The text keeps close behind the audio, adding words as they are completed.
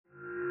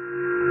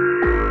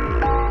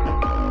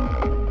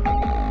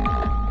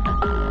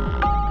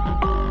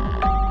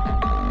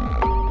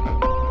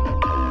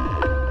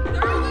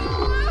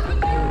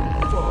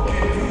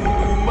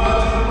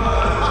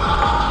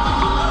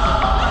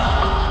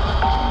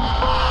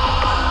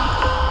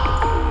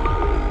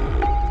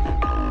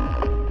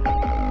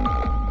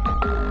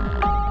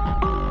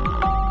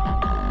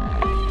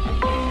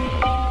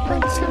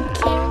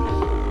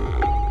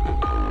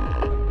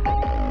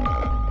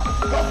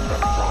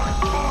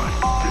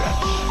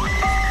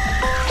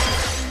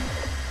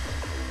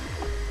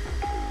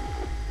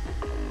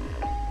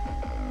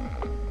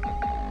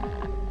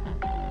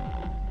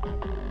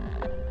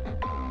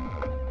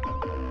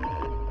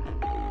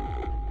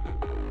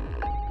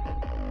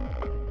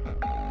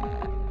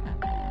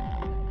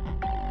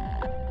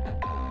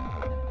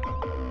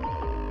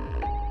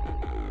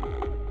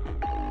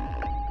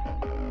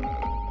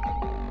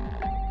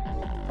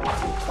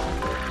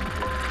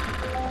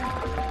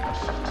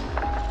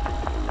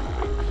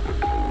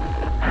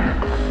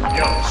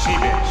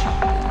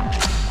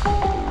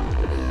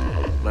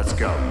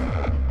go.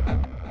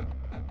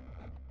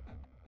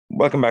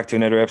 Welcome back to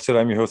another episode.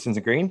 I'm your host,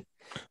 Vincent Green.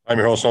 I'm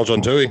your host, Noel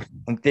John Tui.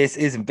 And this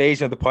is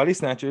Invasion of the Potty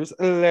Snatchers.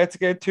 Let's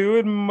get to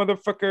it,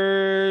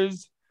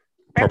 motherfuckers.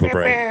 Purple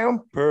brain.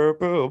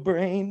 Purple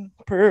brain.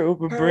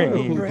 Purple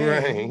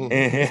brain.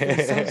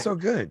 It sounds so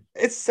good.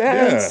 It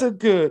sounds so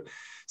good.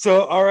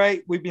 So, all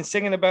right, we've been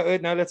singing about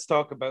it. Now let's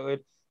talk about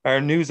it. Our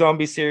new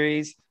zombie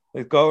series.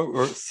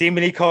 We're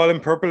seemingly calling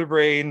Purple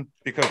Brain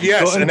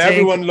because and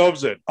everyone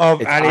loves it.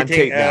 Of It's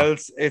anything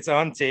else. It's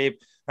on tape.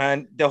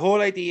 And the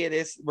whole idea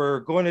is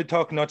we're going to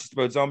talk not just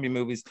about zombie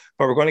movies,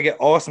 but we're going to get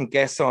awesome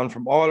guests on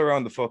from all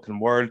around the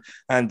fucking world.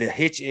 And the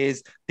hitch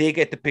is they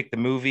get to pick the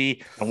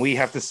movie and we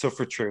have to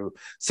suffer through.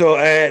 So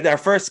our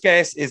first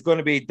guest is going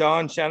to be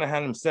Don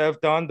Shanahan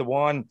himself. Don, the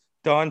one.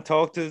 Don,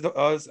 talk to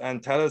us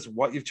and tell us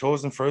what you've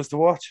chosen for us to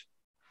watch.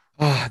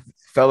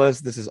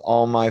 Fellas, this is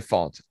all my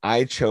fault.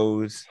 I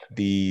chose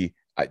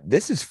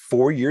this is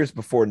 4 years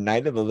before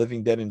Night of the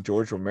Living Dead and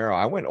George Romero.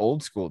 I went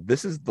old school.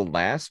 This is The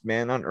Last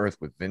Man on Earth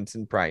with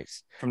Vincent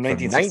Price from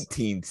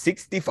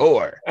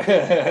 1964.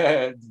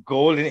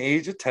 Golden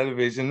age of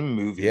television and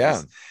movies.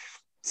 Yeah.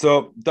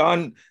 So,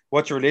 Don,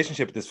 what's your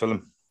relationship with this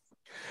film?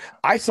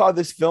 I saw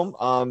this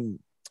film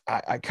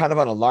I kind of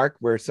on a lark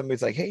where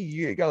somebody's like, hey,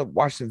 you gotta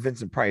watch some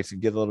Vincent Price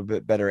and get a little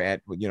bit better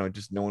at,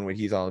 just knowing what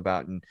he's all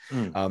about. And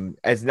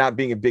as not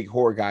being a big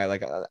horror guy,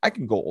 like I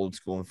can go old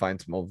school and find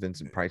some old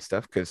Vincent Price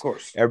stuff because, of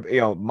course,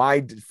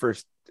 my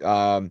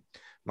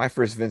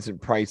first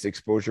Vincent Price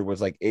exposure was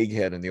like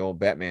Egghead in the old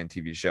Batman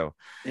TV show,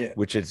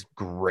 which is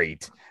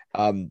great.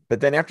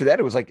 But then after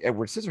that, it was like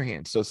Edward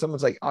Scissorhands. So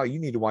someone's like, oh, you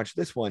need to watch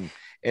this one.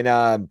 And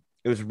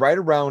it was right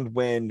around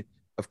when,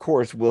 of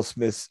course, Will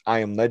Smith's I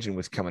Am Legend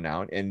was coming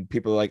out, and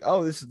people are like,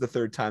 oh, this is the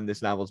third time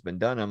this novel's been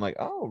done. I'm like,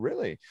 oh,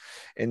 really?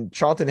 And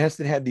Charlton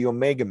Heston had the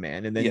Omega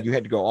Man, and then you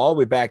had to go all the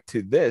way back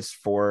to this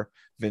for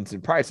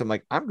Vincent Price. I'm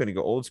like, I'm going to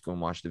go old school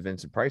and watch the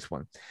Vincent Price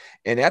one.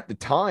 And at the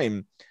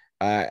time,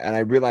 and I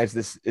realize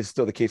this is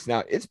still the case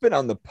now, it's been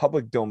on the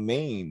public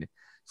domain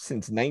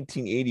since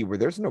 1980, where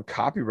there's no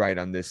copyright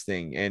on this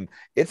thing. And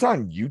it's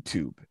on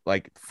YouTube,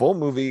 like full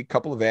movie,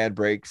 couple of ad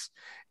breaks.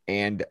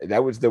 And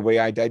that was the way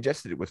I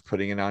digested it, was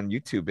putting it on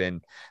YouTube.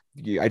 And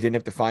I didn't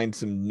have to find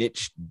some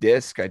niche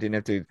disc. I didn't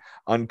have to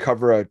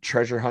uncover a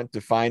treasure hunt to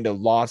find a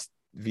lost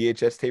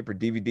VHS tape or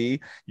DVD.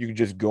 You could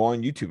just go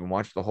on YouTube and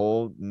watch the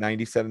whole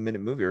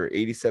 97-minute movie or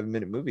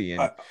 87-minute movie.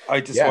 And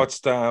I just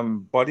watched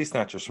Body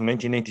Snatchers from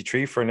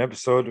 1993 for an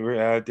episode we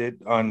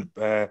did on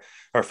our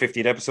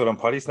 50th episode on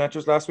Body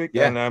Snatchers last week.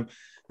 Yeah.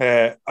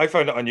 And I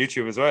found it on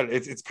YouTube as well.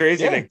 It's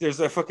crazy. Like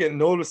there's a fucking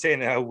Noel was saying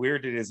how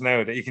weird it is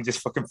now that you can just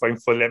fucking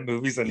find full-length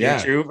movies on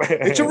YouTube.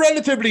 It's a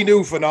relatively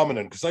new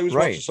phenomenon because I was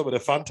watching some of the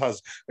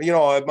Phantasm.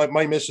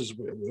 My missus,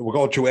 we're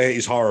going through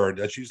 80s horror,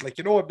 and she's like,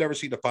 I've never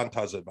seen the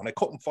Phantasm, and I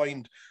couldn't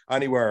find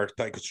anywhere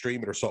that I could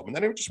stream it or something. And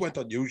then I just went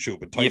on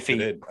YouTube and typed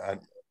it in,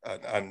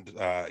 and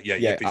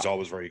Yiffy's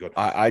always very good.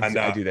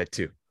 I do that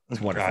too. It's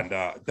wonderful.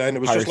 And then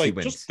it was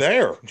just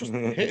there, just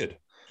hid,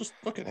 just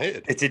fucking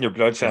hid. It's in your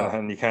blood,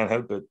 Shanahan. You can't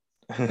help it.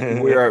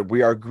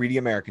 we are greedy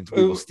Americans.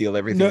 We will steal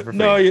everything for free.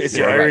 No, it's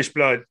your Irish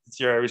blood. It's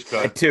your Irish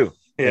blood too.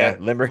 Yeah,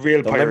 Limerick.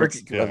 Real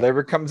pirates. The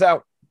Limerick comes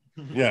out.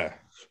 Yeah,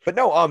 but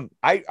no.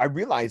 I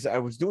realized I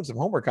was doing some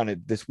homework on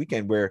it this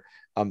weekend where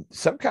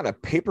some kind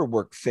of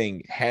paperwork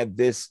thing had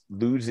this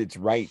lose its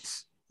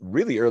rights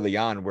really early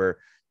on, where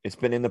it's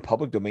been in the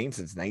public domain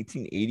since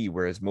 1980,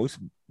 whereas most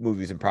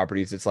movies and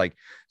properties it's like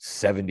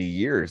 70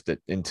 years that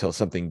until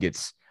something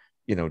gets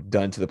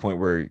done to the point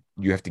where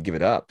you have to give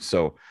it up.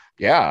 So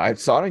yeah, I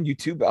saw it on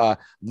YouTube,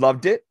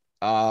 loved it.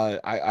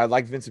 I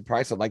like Vincent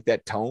Price. I like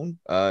that tone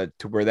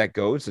to where that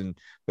goes.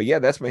 But yeah,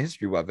 that's my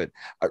history of it.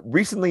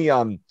 Recently,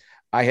 I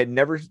had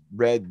never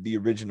read the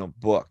original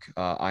book,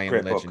 I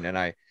Am Legend.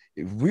 And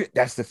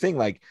that's the thing.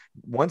 Like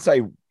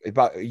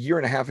about a year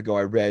and a half ago,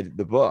 I read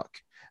the book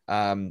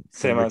from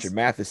Richard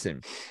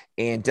Matheson.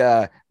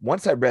 And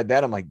once I read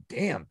that, I'm like,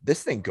 damn,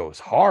 this thing goes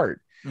hard.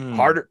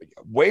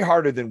 Way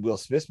harder than Will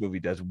Smith's movie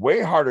does,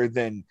 way harder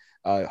than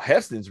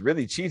Heston's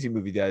really cheesy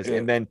movie does.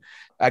 And then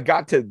I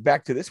got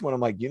back to this one. I'm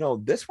like,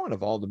 this one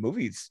of all the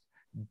movies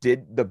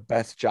did the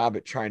best job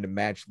at trying to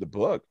match the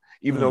book,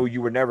 even though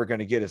you were never going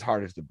to get as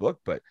hard as the book.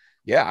 But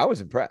yeah, I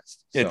was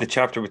impressed. Yeah, the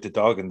chapter with the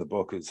dog in the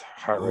book is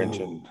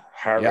heart-wrenching.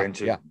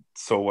 Yeah.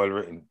 So well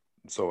written.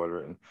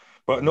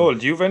 But Noel,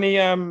 do you have any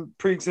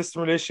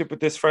pre-existing relationship with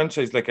this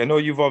franchise? Like, I know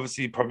you've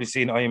obviously probably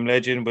seen I Am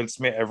Legend, Will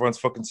Smith, everyone's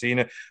fucking seen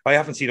it. I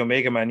haven't seen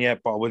Omega Man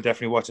yet, but I will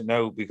definitely watch it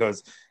now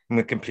because I'm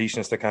a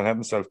completionist. I can't help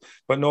myself.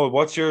 But Noel,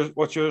 what's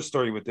your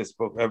story with this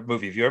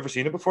movie? Have you ever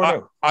seen it before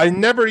now? I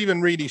never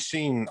even really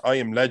seen I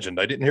Am Legend.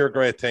 I didn't hear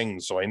great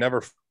things, so I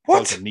never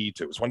felt a need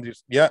to. It was one of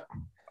these,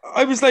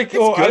 I was like,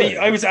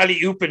 I was Ali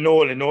ooping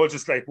Noel, and Noel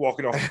just like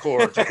walking off the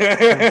court.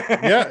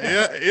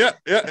 yeah.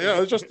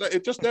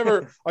 It just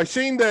never. I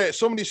seen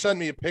somebody sent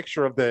me a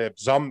picture of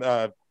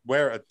the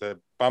where at the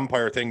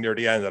vampire thing near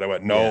the end, and I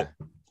went, no.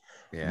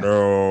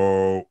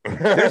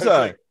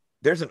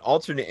 There's an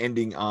alternate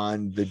ending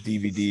on the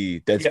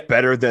DVD that's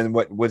better than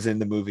what was in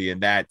the movie,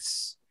 and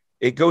that's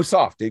it goes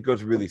soft. It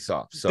goes really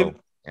soft. So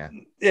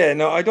yeah.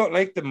 No, I don't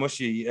like the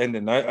mushy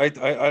ending. I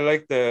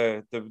like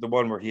the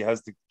one where he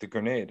has the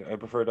grenade. I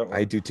prefer that one.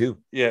 I do too.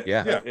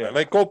 Yeah.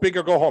 Like Go Big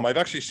or Go Home. I've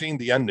actually seen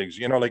the endings.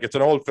 You know, like it's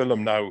an old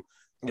film now.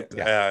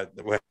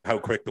 How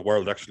quick the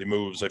world actually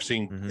moves. I've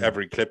seen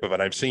every clip of it.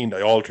 I've seen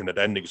the alternate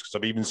endings because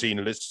I've even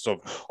seen lists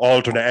of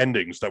alternate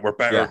endings that were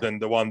better than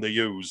the one they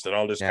used and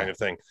all this kind of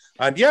thing.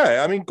 And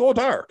I mean, go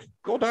dark.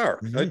 I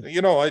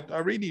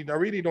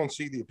really don't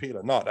see the appeal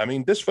of not. I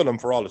mean, this film,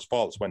 for all its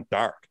faults, went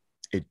dark.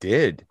 It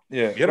did.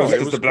 Yeah, it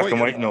was the black and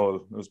white Noel.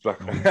 It was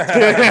black and white.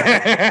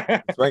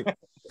 That's right.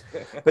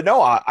 But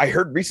no, I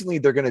heard recently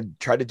they're gonna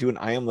try to do an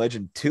I Am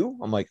Legend 2.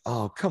 I'm like,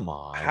 oh, come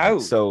on. How?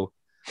 So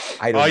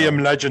I Am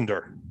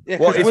Legender. Yeah,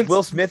 well, it's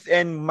Will Smith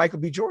and Michael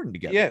B. Jordan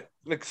together. Yeah.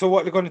 Like, so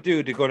what they're going to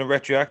do? They're going to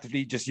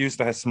retroactively just use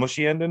the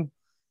smushy ending?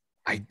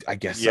 I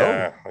guess so.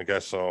 Yeah, I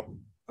guess so.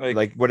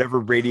 Like whatever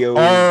radio.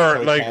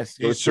 Or like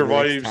he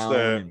survives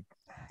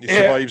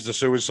the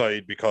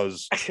suicide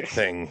because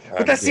thing.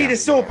 But that scene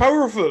is so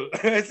powerful.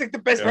 It's like the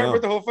best part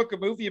about the whole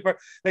fucking movie.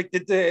 Like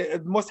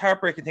the most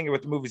heartbreaking thing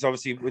about the movie is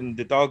obviously when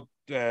the dog,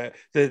 the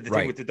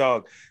thing with the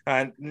dog,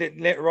 and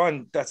later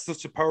on, that's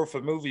such a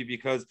powerful movie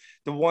because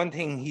the one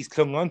thing he's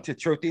clung on to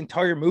throughout the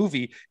entire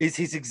movie is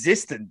his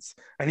existence,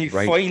 and he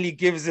finally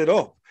gives it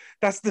up.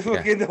 That's the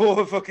fucking the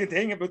whole fucking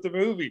thing about the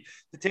movie.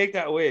 To take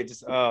that away,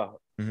 just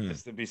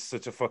to be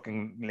such a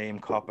fucking lame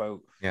cop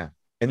out. Yeah,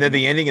 and then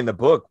the ending in the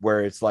book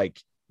where it's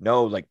like,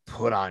 no, like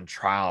put on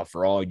trial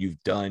for all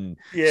you've done.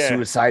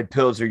 Suicide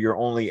pills are your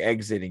only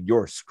exit, and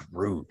you're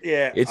screwed.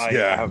 Yeah, it's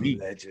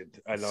legend.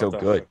 I love so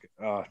that. Good.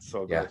 It's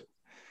so good.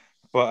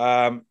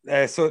 But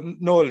so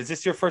Noel, is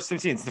this your first time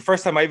seeing it? It's the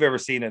first time I've ever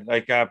seen it.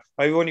 Like I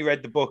only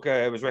read the book.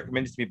 It was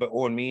recommended to me by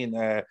Owen Mean,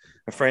 a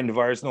friend of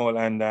ours, Noel,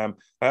 and I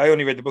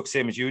only read the book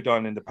same as you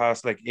done in the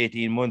past like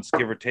 18 months,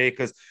 give or take,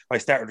 because I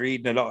started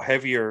reading a lot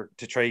heavier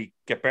to try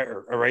get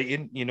better at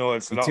writing. You know,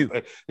 it's a lot.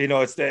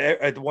 It's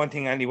the one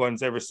thing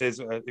anyone's ever says.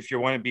 If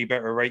you want to be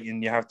better at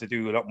writing, you have to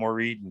do a lot more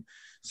reading.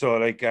 So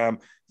like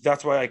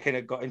that's why I kind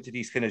of got into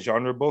these kind of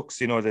genre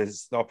books. You know,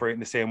 there's operating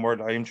the same word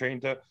I am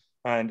trained to.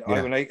 And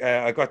when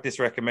I got this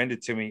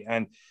recommended to me,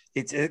 and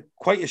it's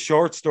quite a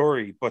short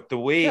story, but the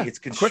way it's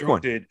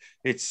constructed,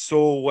 it's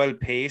so well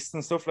paced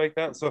and stuff like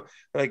that. So,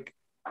 like,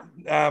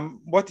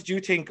 what did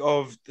you think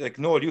of, like,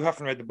 Noel? You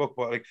haven't read the book,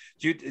 but like,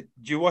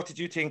 what did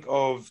you think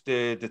of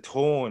the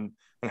tone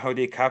and how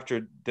they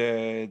captured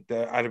the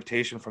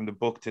adaptation from the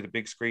book to the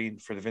big screen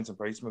for the Vincent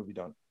Price movie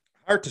done?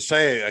 Hard to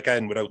say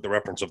again without the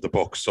reference of the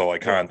book, so I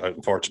can't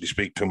unfortunately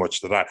speak too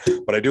much to that.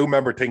 But I do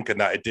remember thinking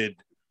that it did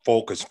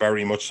focus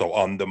very much so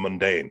on the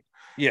mundane.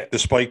 Yeah.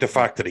 Despite the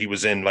fact that he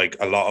was in like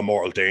a lot of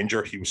mortal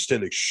danger, he was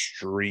still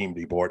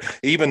extremely bored.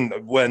 Even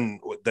when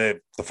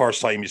the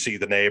first time you see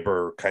the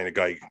neighbor kind of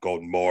guy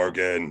going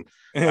Morgan,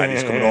 and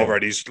he's coming over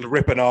and he's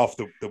ripping off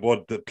the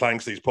wood, the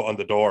planks that he's put on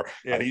the door,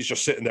 and he's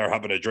just sitting there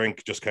having a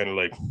drink, just kind of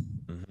like.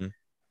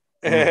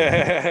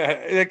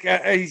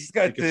 He's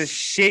got the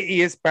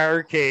shittiest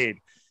barricade.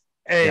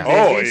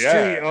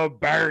 Of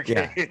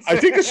barricades. I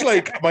think it's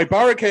like my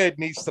barricade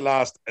needs to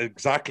last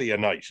exactly a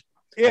night.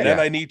 And then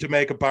I need to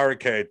make a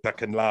barricade that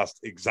can last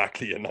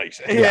exactly a night.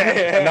 And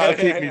that'll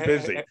keep me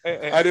busy.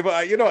 And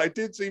I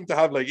did seem to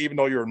have, like, even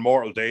though you're in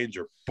mortal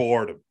danger,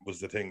 boredom was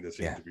the thing that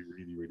seemed to be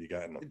really, really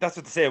getting them. That's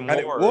what they say in war.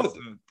 And it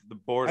would. The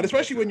boredom. And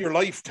especially when your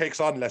life takes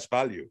on less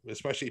value,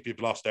 especially if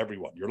you've lost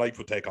everyone, your life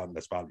would take on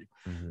less value.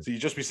 So you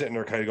just be sitting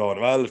there kind of going,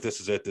 well, if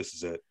this is it, this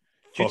is it.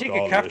 Do you think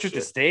it captured the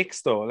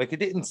stakes though? Like, it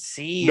didn't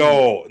seem.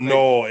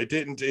 No, it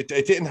didn't. It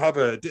didn't have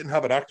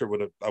an actor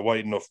with a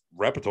wide enough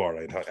repertoire.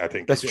 I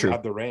think that's true.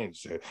 Have the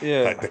range.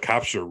 The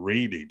capture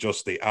really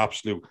just the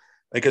absolute.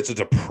 Like, it's a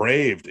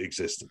depraved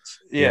existence.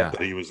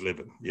 That he was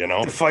living. You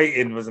know, the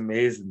fighting was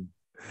amazing.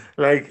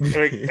 Like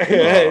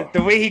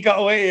the way he got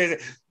away.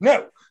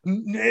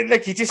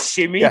 Like he just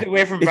shimmied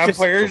away from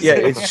vampires.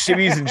 It's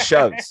shimmies and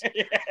shoves.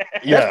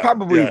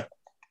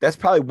 That's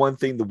probably one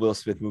thing the Will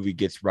Smith movie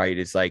gets right.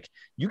 Is like,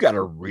 you got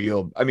a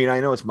real, I mean, I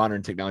know it's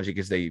modern technology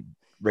because they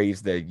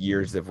raise the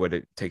years of what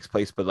it takes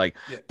place, but like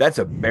that's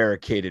a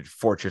barricaded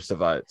fortress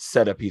of a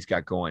setup he's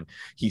got going.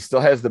 He still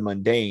has the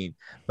mundane,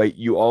 but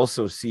you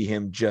also see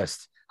him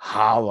just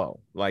hollow.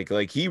 Like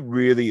he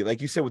really,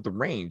 like you said, with the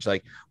range,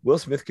 like Will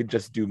Smith could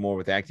just do more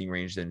with acting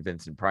range than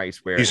Vincent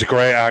Price, where he's a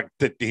great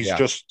actor. He's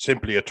just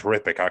simply a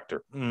terrific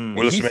actor.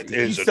 Will Smith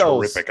is a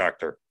terrific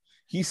actor.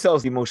 He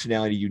sells the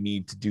emotionality you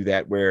need to do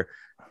that, where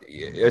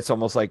it's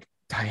almost like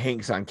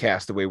Hanks on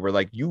Castaway, where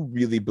like you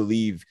really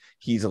believe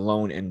he's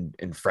alone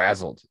and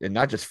frazzled, and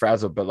not just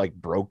frazzled, but like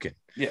broken.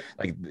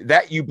 Like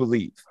that you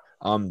believe.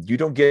 You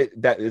don't get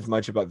that as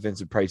much about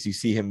Vincent Price. You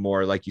see him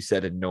more, like you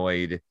said,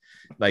 annoyed.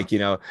 Like,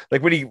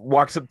 like when he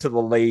walks up to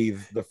the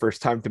lathe the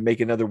first time to make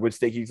another wood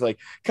stake, he's like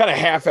kind of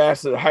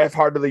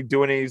half-heartedly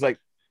doing it. He's like,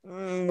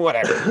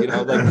 whatever,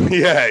 like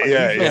he's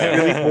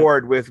really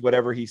bored with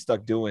whatever he's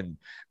stuck doing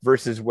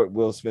versus what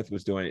Will Smith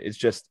was doing. It's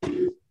just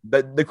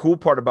the cool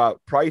part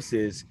about Price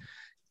is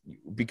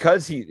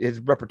because his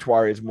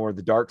repertoire is more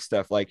the dark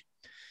stuff. Like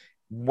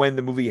when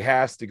the movie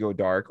has to go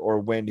dark or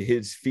when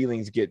his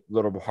feelings get a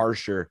little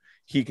harsher,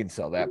 he can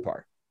sell that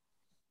part.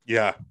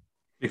 Yeah.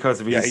 Because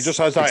of he just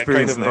has that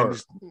kind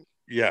of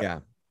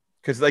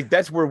because like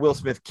that's where Will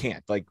Smith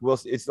can't. Like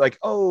it's like,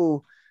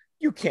 oh,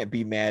 you can't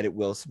be mad at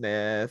Will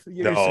Smith.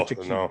 You're such a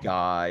cute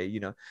guy.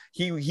 You know,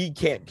 he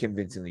can't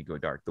convincingly go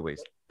dark the way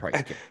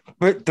Price can.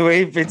 But the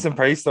way Vincent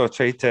Price though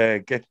tried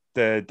to get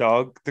the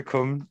dog to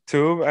come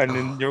to him,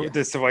 and then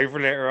the survivor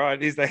later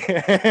on, he's like,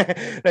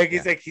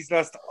 he's like he's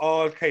lost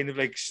all kind of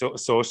like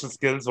social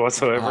skills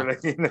whatsoever.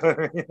 Like, you know what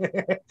I mean?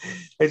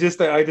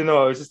 I don't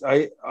know. It was just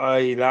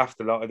I laughed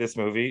a lot at this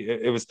movie.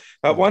 It was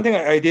one thing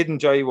I did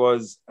enjoy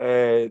was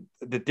the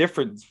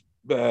different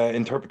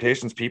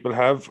interpretations people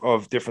have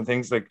of different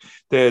things, like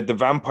the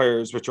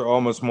vampires, which are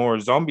almost more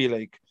zombie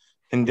like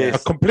in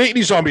this.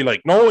 Completely zombie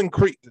like, no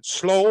increased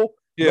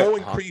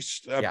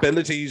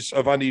abilities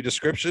of any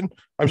description.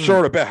 I'm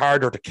sure a bit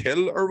harder to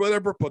kill or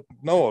whatever, but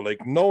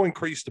no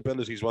increased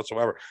abilities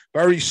whatsoever.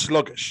 Very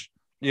sluggish.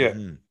 Yeah.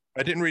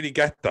 I didn't really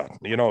get that.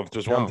 You know, if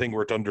there's one thing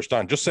we're to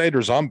understand, just say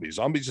they're zombies.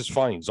 Zombies is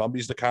fine.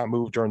 Zombies that can't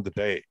move during the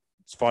day,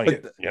 it's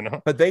fine. You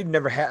know, but they've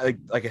never had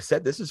like I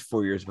said, this is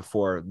 4 years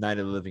before Night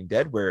of the Living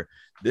Dead, where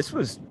this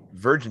was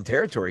virgin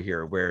territory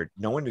here, where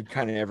no one had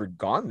kind of ever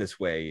gone this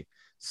way,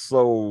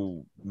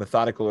 slow,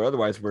 methodical or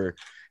otherwise.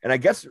 And I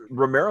guess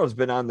Romero's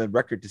been on the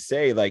record to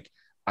say, like,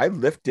 I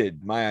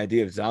lifted my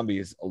idea of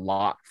zombies a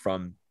lot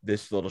from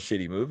this little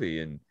shitty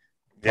movie. And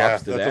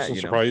that doesn't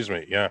surprise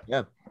me. Yeah.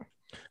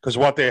 Because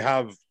what they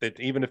have,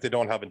 even if they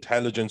don't have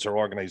intelligence or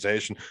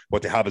organization,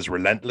 what they have is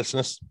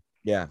relentlessness.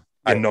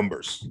 And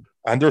numbers.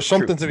 And there's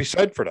something to be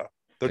said for that.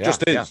 There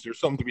just is. There's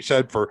something to be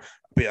said for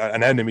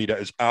an enemy that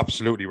is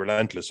absolutely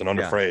relentless and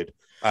unafraid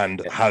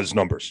and has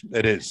numbers.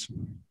 It is.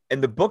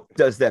 And the book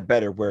does that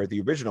better, where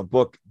the original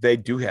book, they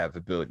do have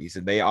abilities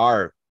and they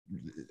are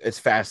as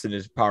fast and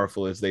as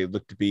powerful as they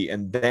look to be.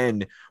 And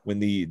then when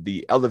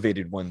the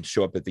elevated ones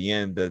show up at the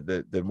end,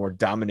 the more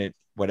dominant,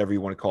 whatever you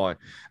want to call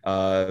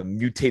it,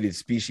 mutated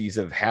species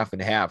of half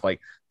and half,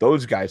 like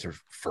those guys are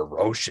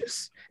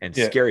ferocious and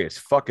scary as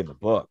fuck in the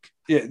book.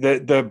 Yeah,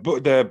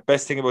 the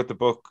best thing about the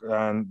book,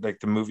 and like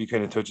the movie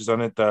kind of touches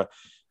on it, that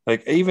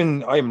like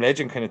even I Am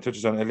Legend kind of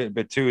touches on it a little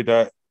bit too,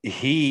 that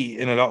he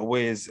in a lot of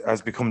ways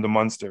has become the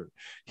monster.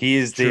 He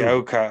is the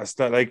outcast,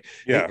 that like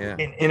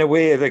in a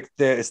way, like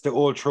it's the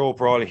old trope,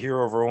 we're all a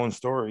hero of our own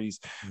stories.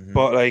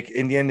 But like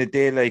in the end of the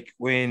day, like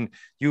when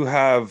you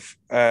have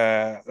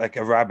like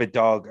a rabid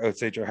dog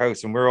outside your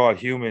house and we're all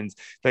humans,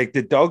 like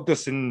the dog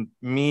doesn't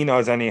mean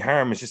us any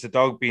harm. It's just a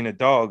dog being a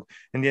dog.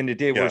 In the end of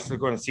the day, we're still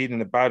going to see it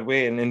in a bad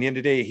way. And in the end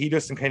of the day, he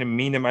doesn't kind of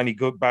mean him any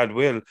bad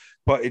will.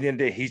 But in the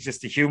end of the day, he's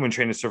just a human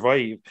trying to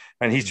survive,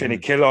 and he's trying to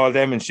kill all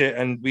them and shit.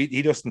 And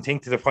he doesn't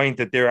think to the point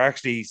that there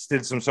actually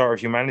still some sort of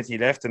humanity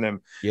left in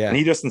him. And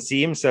he doesn't see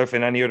himself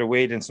in any other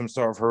way than some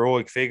sort of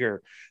heroic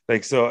figure.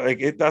 Like, so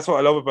like that's what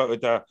I love about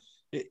it, that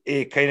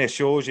it kind of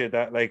shows you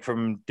that, like,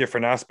 from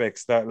different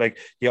aspects, that like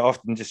you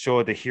often just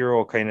show the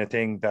hero kind of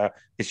thing, that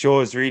it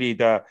shows really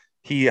that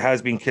he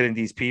has been killing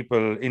these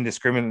people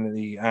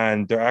indiscriminately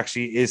and there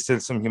actually is still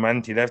some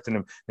humanity left in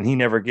him, and he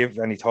never gave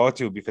any thought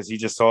to, because he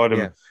just saw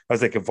them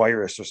as like a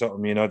virus or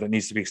something, you know, that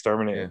needs to be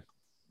exterminated.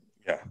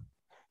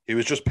 He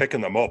was just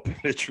picking them up,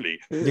 literally.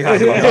 For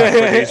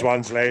these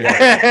ones later.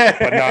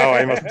 But now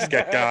I must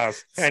get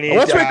gas. And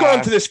once we go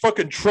into this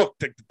fucking truck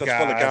that's full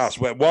of gas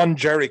with one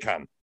jerry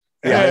can.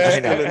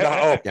 Just filling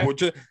that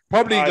up.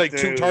 Probably like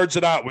 2/3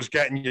 of that was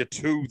getting you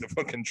to the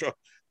fucking truck.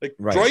 Like,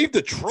 drive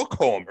the truck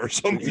home or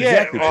something.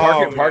 Exactly.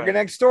 Park it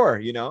next door,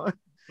 you know.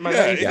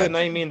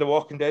 I mean, The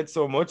Walking Dead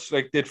so much.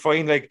 Like, they'd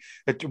find like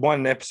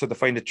one episode to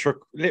find a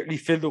truck literally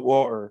filled with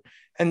water.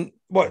 And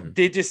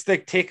they just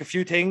like take a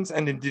few things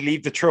and then they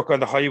leave the truck on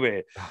the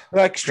highway.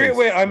 Like, straight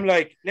away, I'm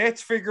like,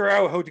 let's figure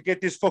out how to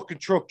get this fucking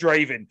truck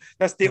driving.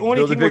 That's the only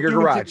thing. Build a bigger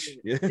garage.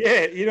 You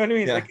know what I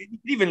mean? Like, you can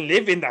even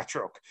live in that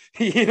truck.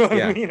 You know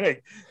what I mean?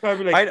 Like, I'd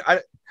be like,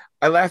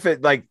 I laugh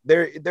at, like,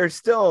 they're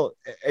still,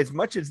 as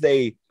much as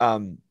they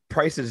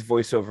Price's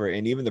voiceover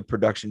and even the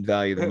production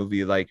value of the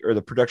movie, like, or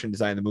the production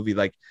design of the movie,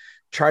 like,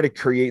 try to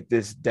create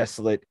this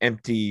desolate,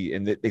 empty,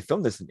 and they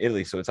filmed this in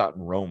Italy, so it's out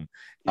in Rome.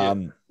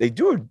 They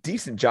do a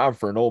decent job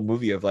for an old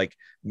movie of like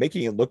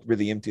making it look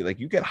really empty. Like,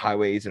 you get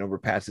highways and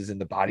overpasses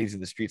and the bodies in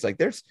the streets. Like,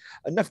 there's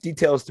enough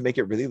details to make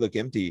it really look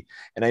empty.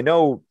 And I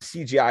know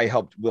CGI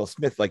helped Will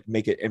Smith like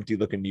make it empty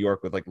look in New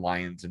York with like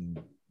lions and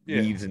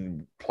leaves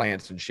and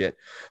plants and shit.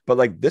 But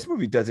like, this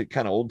movie does it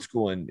kind of old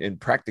school and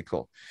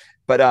practical.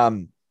 But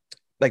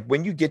like,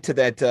 when you get to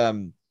that,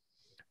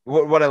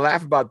 what I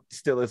laugh about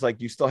still is like,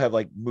 you still have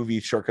like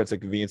movie shortcuts of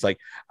convenience. Like,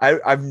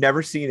 I've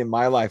never seen in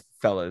my life,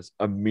 fellas,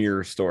 a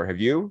mirror store. Have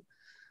you?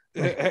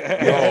 No.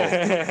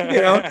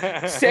 You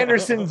know,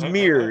 Sanderson's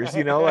mirrors,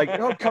 you know, like,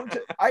 oh,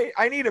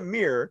 I need a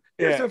mirror.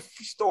 There's a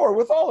store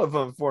with all of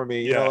them for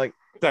me. You know, like,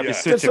 that'd be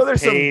such a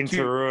pain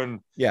to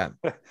ruin.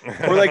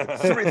 Or like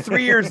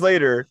 3 years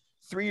later,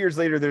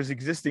 there's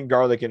existing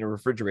garlic in a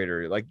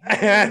refrigerator. Like, I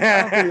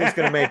don't think it's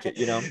gonna make it,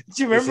 you know.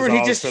 Do you remember when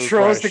he just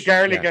throws the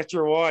garlic at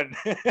your one?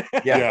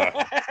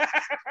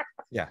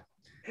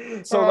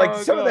 So like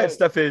some of that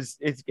stuff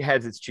it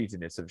has its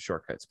cheesiness of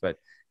shortcuts, but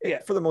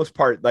for the most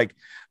part, like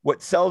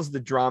what sells the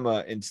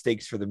drama and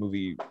stakes for the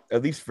movie,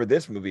 at least for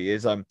this movie,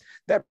 is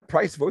that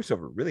Price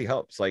voiceover really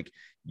helps. Like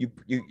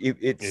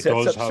it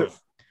sets up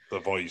the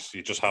voice.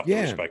 You just have to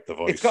respect the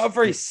voice. It's got a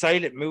very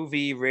silent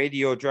movie,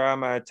 radio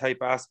drama type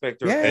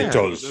aspect. It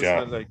does.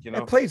 Yeah, like,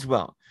 it plays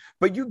well,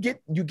 but you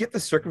get the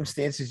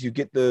circumstances, you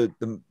get the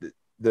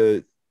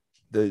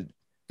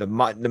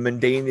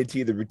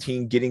mundanity, the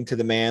routine, getting to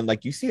the man.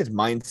 Like you see his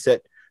mindset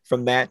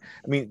from that.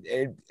 I mean,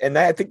 and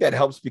I think that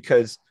helps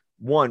because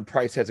one,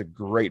 Price has a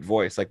great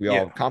voice, like we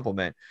all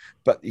compliment,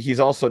 but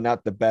he's also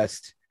not the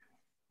best,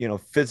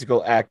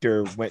 physical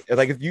actor. When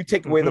like if you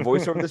take away the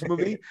voice over this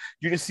movie,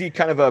 you just see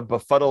kind of a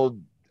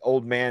befuddled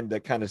old man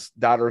that kind of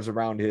dodders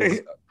around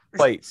his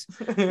plates.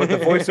 But the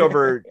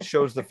voiceover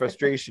shows the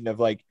frustration of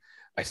like,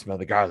 I smell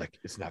the garlic.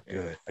 It's not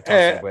good. I toss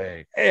it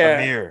away. A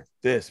mirror.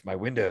 This, my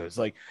windows.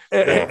 Like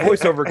the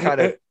voiceover kind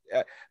of.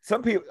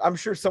 Some people, I'm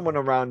sure someone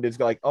around is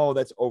like, "Oh,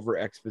 that's over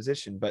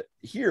exposition," but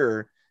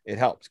here it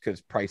helps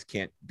because Price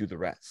can't do the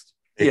rest.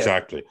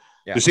 Exactly.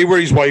 Yeah. You see where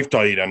his wife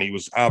died, and he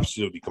was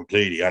absolutely,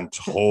 completely, and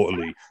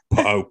totally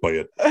put out by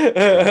it.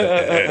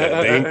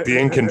 The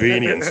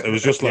inconvenience. It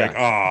was just like,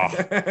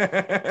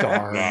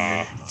 darn.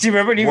 Do you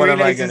remember when he what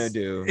am I gonna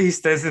do? He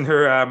stays in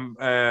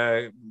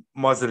her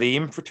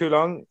mausoleum for too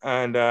long,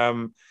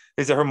 and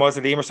is it her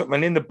mausoleum or something?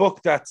 And in the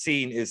book, that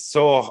scene is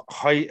so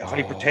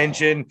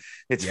hypertension.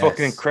 It's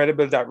fucking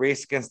incredible, that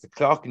race against the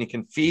clock, and you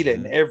can feel it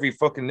in every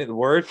fucking little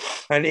word.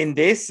 And in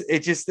this,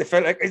 it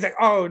felt like it's like,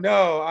 oh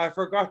no, I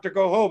forgot to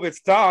go home.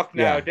 It's dark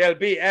now. They'll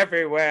be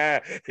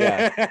everywhere.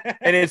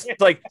 And it's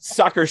like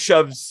soccer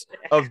shoves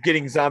of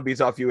getting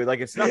zombies off you. Like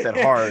it's not that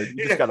hard.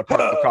 You just got to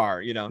park the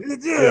car.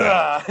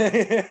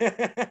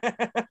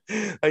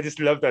 I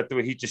just love that the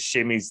way he just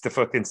shimmies the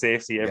fucking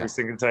safety every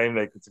single time.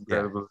 Like it's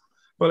incredible.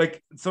 But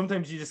like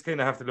sometimes you just kind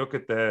of have to look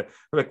at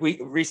we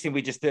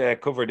recently just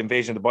covered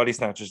Invasion of the Body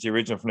Snatchers, the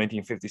original from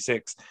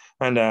 1956,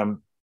 and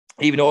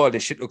even though all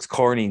this shit looks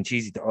corny and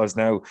cheesy to us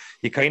now,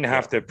 you kind of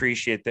have to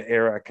appreciate the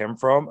era it came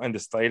from and the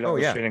style it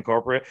was trying to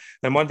incorporate.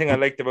 And one thing I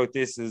liked about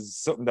this is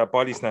something that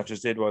Body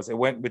Snatchers did was it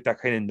went with that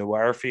kind of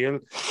noir feel.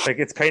 Like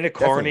it's kind of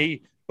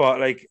corny, but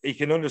like you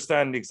can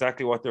understand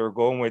exactly what they were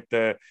going with.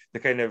 The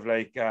kind of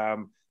like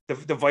the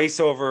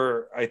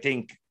voiceover, I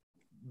think,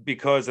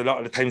 because a lot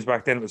of the times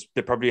back then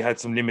they probably had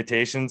some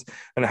limitations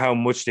on how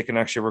much they can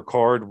actually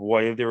record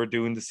while they were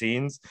doing the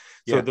scenes.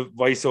 So the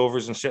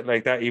voiceovers and shit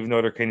like that, even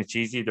though they're kind of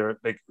cheesy, they're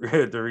like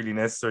they're really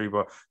necessary.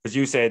 But as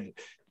you said,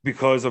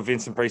 because of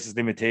Vincent Price's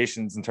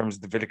limitations in terms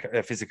of the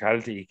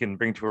physicality he can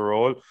bring to a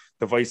role,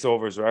 the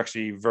voiceovers are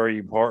actually very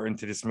important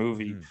to this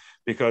movie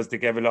because they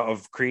give a lot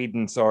of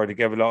credence, or they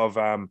give a lot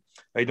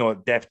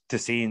of depth to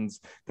scenes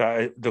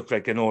that look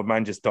like an old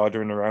man just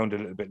doddering around a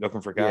little bit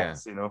looking for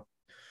gas,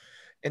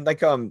 And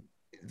like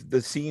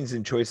the scenes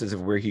and choices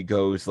of where he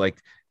goes, like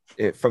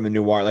from a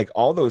noir, like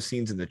all those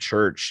scenes in the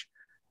church,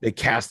 they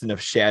cast enough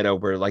shadow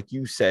where, like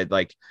you said,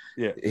 like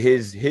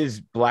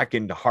his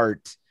blackened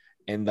heart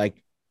and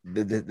like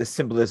the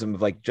symbolism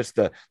of like just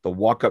the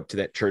walk up to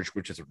that church,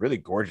 which is a really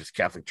gorgeous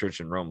Catholic church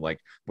in Rome, like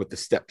with the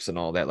steps and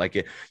all that.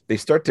 Like they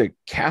start to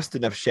cast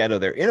enough shadow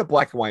there in a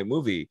black and white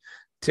movie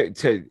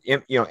to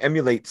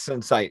emulate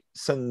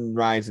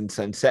sunrise and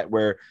sunset,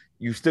 where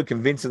you still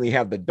convincingly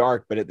have the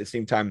dark, but at the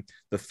same time,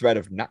 the threat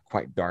of not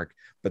quite dark.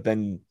 But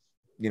then,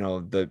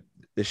 the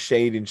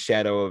shade and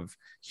shadow of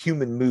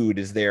human mood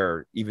is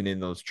there even in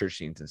those church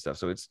scenes and stuff.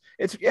 So it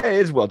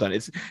is well done.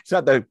 It's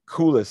not the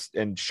coolest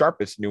and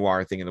sharpest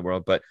noir thing in the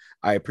world, but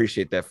I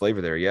appreciate that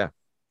flavor there.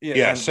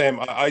 Yeah, same.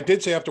 I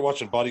did say after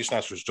watching Body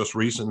Snatchers just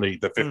recently,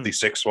 the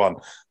 56 one,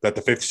 that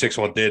the 56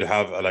 one did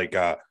have like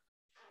a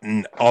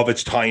of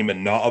its time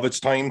and not of its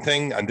time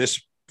thing, and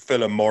this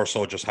film more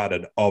so just had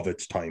an of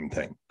its time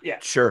thing. Yeah,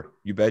 sure.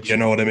 You bet. You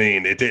know what I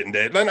mean? It didn't.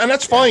 And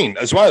that's fine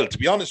as well, to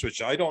be honest with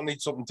you. I don't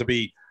need something to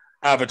be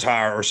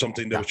Avatar or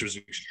something which was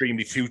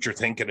extremely future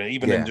thinking, and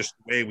even in just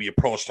the way we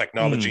approach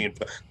technology and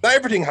that,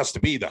 everything has to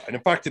be that. And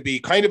in fact, it'd be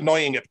kind of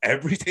annoying if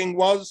everything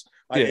was.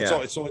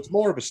 So it's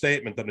more of a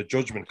statement than a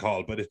judgment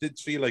call, but it did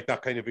feel like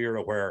that kind of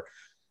era where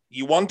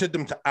you wanted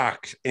them to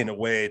act in a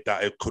way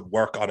that it could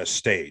work on a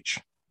stage.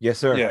 Yes,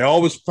 sir. I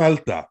always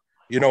felt that.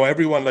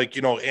 Everyone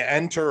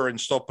enter and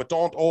stuff, but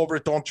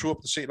don't chew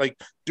up the seat. Like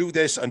do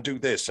this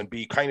and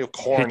be kind of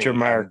corny. Hit your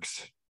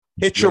marks.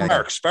 Hit your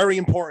marks. Very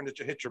important that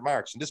you hit your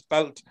marks. And this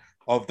belt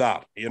of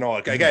that,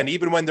 again,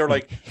 even when they're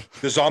like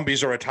the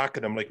zombies are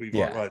attacking them, like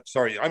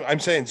sorry, I'm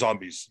saying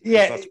zombies.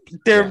 Yeah,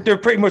 they're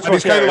pretty much.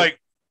 It's kind of like.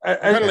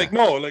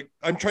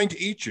 I'm trying to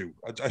eat you.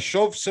 A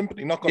shove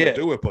simply not going to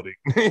do it, buddy.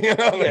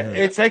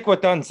 It's like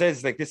what Don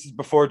says. Like this is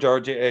before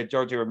George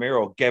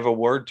Romero gave a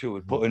word to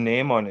it, put a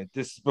name on it.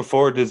 This is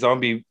before the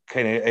zombie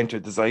kind of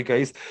entered the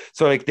zeitgeist.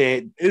 So like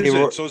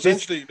so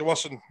essentially there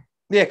wasn't.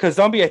 Yeah, because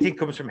zombie I think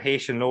comes from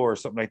Haitian lore or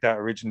something like that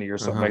originally, or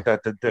something like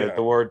that. The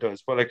word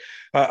does, but like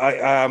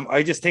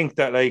I just think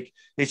that like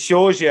it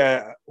shows you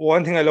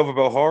one thing I love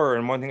about horror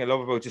and one thing I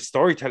love about just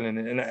storytelling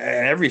in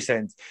every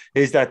sense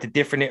is that the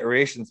different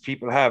iterations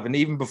people have, and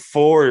even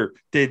before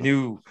they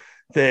knew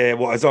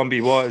what a zombie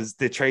was,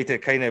 they tried to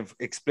kind of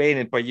explain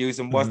it by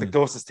using what's the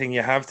closest thing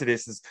you have to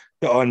this is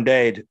the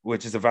undead,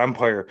 which is a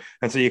vampire,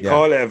 and so you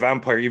call it a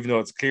vampire even though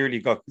it's clearly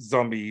got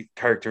zombie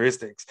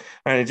characteristics,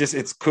 and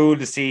it's cool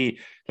to see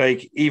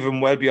like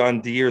even well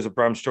beyond the years of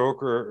Bram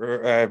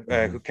Stoker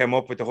who came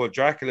up with the whole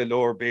Dracula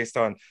lore based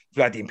on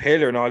Vlad the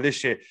Impaler and all this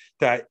shit,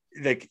 that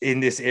like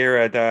in this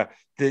era that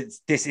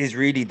this is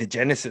really the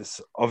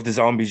genesis of the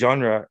zombie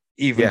genre,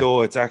 even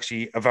though it's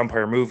actually a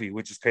vampire movie,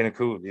 which is kind of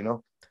cool, you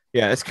know.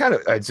 Yeah, it's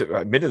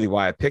admittedly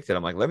why I picked it.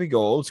 I'm like, let me go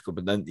old school,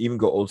 but then even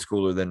go old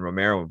schooler than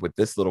Romero with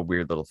this little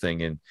weird little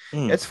thing. And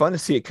it's fun to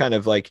see it kind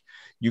of like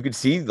you could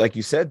see, like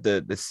you said,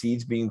 the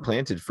seeds being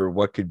planted for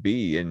what could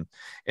be. And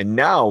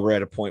now we're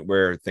at a point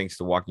where thanks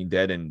to Walking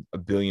Dead and a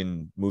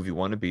billion movie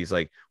wannabes,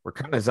 like we're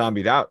kind of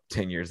zombied out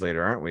 10 years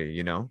later, aren't we?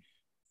 You know?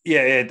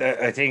 Yeah,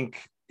 I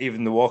think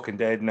even The Walking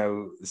Dead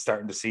now is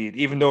starting to see it,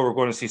 even though we're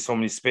going to see so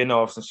many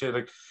spin-offs and shit.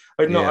 Like,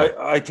 I don't know,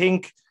 I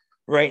think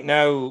right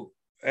now,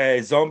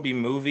 zombie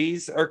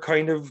movies are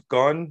kind of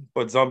gone,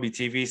 but zombie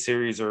TV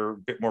series are a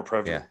bit more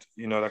prevalent.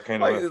 You know, that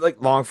kind of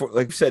like long form,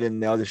 like you said in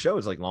the other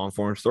shows, like long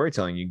form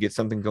storytelling. You get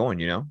something going,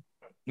 you know.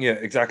 Yeah,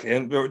 exactly,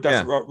 and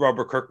that's what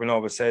Robert Kirkman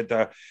always said,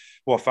 that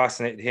what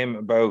fascinated him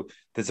about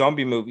the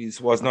zombie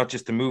movies was not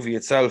just the movie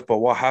itself, but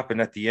what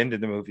happened at the end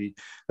of the movie.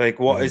 Like,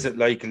 what is it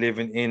like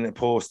living in a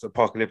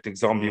post-apocalyptic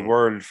zombie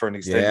world for an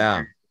extended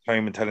period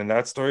time and telling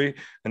that story?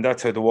 And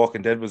that's how The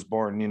Walking Dead was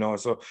born, you know.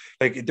 So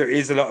like there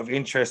is a lot of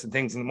interesting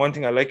things, and one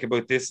thing I like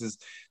about this is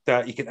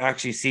that you can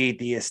actually see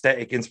the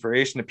aesthetic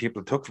inspiration that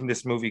people took from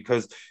this movie,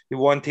 because the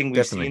one thing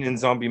we've seen in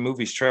zombie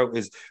movies throughout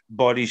is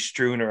bodies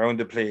strewn around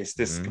the place,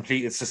 this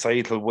complete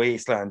societal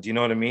wasteland, you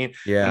know what I mean?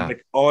 And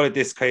like all of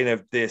this kind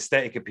of the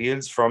aesthetic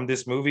appeals from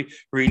this movie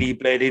really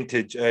bled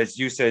into, as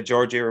you said,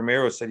 George A.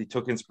 Romero said he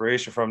took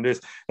inspiration from this,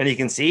 and you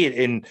can see it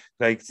in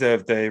like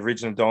the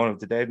original Dawn of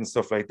the Dead and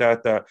stuff like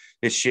that, that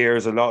it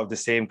shares a lot of the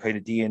same kind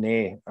of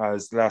DNA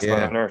as Last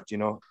Man on Earth, you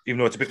know, even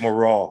though it's a bit more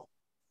raw.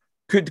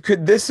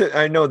 Could this,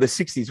 I know the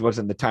 60s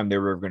wasn't the time they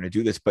were going to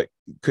do this, but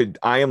could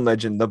I Am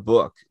Legend, the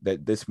book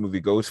that this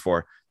movie goes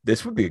for,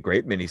 this would be a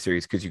great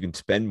miniseries because you can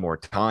spend more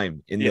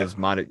time in those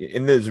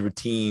in those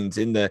routines,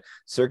 in the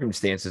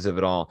circumstances of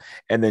it all,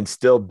 and then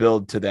still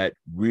build to that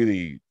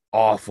really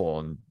awful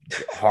and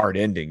hard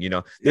ending. You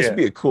know, this would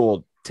be a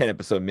cool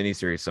 10-episode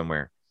miniseries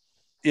somewhere.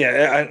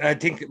 Yeah, I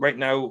think right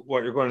now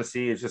what you're going to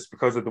see is just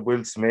because of the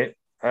Will Smith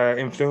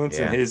influence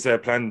in his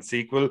planned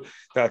sequel,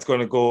 that's going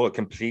to go a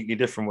completely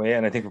different way,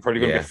 and I think we're probably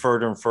going to get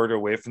further and further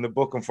away from the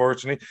book,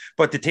 unfortunately.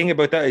 But the thing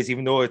about that is,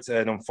 even though it's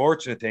an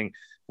unfortunate thing,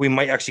 we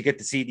might actually get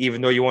to see it,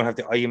 even though you won't have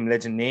the I Am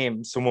Legend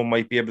name. Someone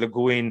might be able to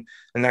go in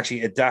and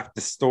actually adapt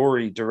the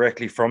story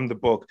directly from the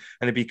book,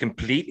 and it'd be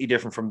completely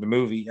different from the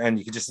movie, and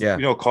you could just you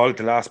know, call it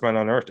The Last Man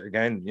on Earth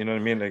again, you know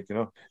what I mean? Like, you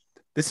know,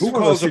 who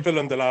calls a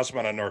film The Last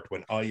Man on Earth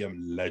when I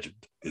Am Legend?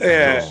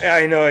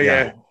 I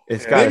know.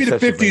 It's maybe the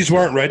 50s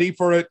weren't ready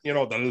for it, you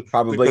know.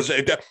 Probably because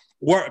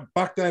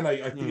back then,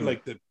 I feel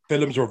like the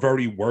films were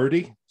very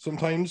wordy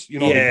sometimes, you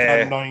know. Like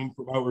Plan 9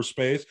 from Outer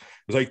Space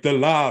was like The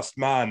Last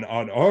Man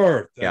on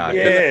Earth,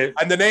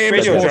 and the name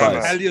is supposed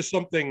to tell you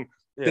something.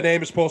 The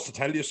name is supposed to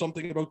tell you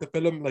something about the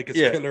film, like it's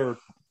killer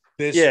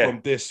this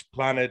from this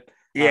planet.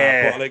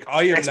 But like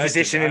I Am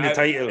exposition Legend, in the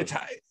title. It's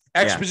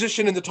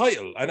exposition in the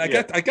title, and I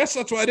guess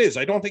that's what it is.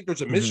 I don't think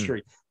there's a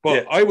mystery,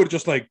 but I would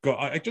just like go.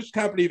 I just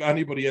can't believe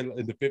anybody in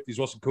the 50s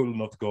wasn't cool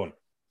enough to go,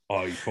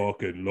 I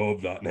fucking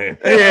love that name.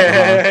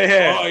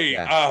 I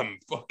am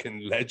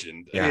fucking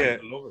legend. I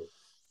love it.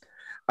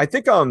 I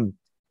think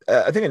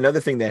another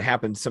thing that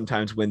happens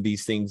sometimes when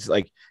these things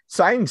like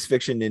science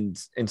fiction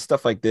and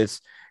stuff like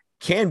this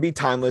can be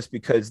timeless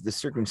because the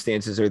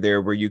circumstances are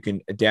there where you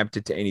can adapt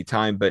it to any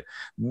time, but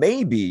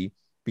maybe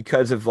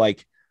because of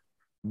like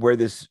where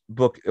this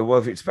book, well,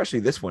 especially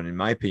this one, in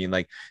my opinion,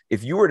 like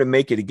if you were to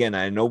make it again,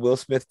 I know Will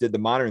Smith did the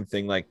modern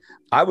thing. Like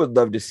I would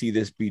love to see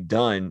this be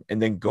done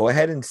and then go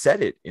ahead and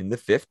set it in the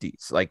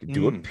 50s, like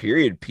do a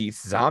period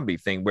piece zombie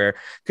thing where,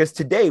 because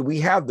today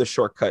we have the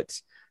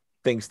shortcuts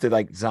things to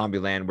like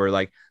Zombieland where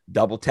like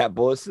double tap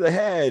bullets to the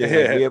head.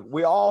 And like,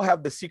 we all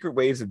have the secret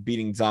ways of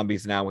beating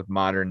zombies now with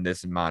modern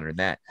this and modern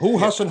that. Who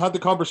hasn't had the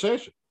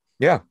conversation?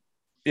 Yeah.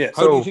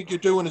 How do you think you're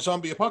doing a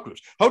zombie apocalypse?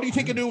 How do you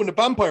think you're doing a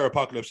vampire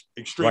apocalypse?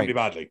 Extremely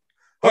badly.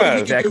 How do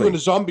you think you're doing a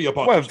zombie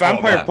apocalypse?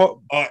 Well,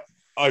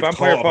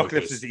 vampire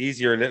apocalypse is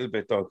easier a little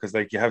bit though, because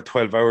like you have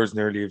 12 hours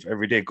nearly of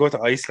every day. Go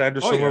to Iceland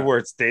or somewhere where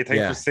it's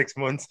daytime for 6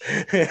 months.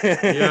 That's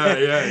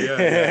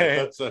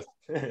it.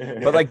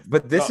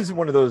 But this is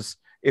one of those.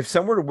 If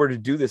someone were to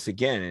do this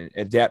again and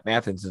adapt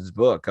Matheson's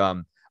book,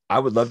 I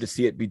would love to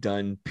see it be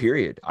done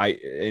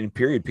in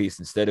period piece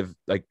instead of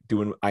like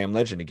doing I Am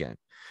Legend again.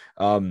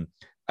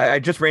 I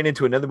just ran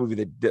into another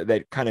movie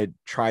that kind of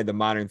tried the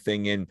modern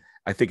thing, and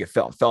I think it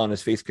fell on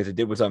his face because it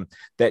did was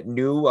that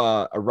new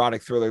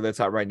erotic thriller that's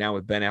out right now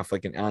with Ben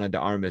Affleck and Ana de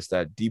Armas,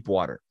 that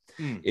Deepwater.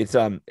 It's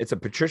a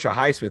Patricia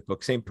Highsmith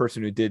book, same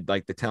person who did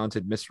like The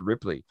Talented Mr.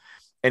 Ripley,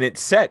 and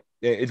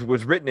it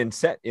was written and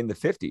set in the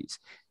 50s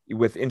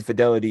with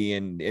infidelity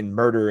and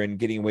murder and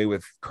getting away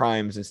with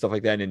crimes and stuff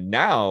like that. And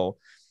now,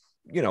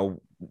 you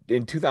know,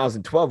 in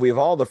 2012, we have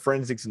all the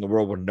forensics in the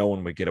world where no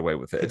one would get away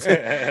with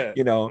it,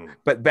 you know,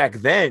 but back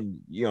then,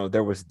 you know,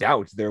 there was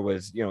doubt. There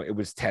was, you know, it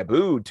was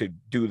taboo to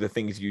do the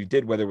things you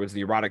did, whether it was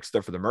the erotic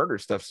stuff or the murder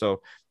stuff.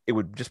 So it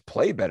would just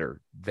play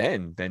better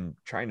then than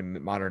trying to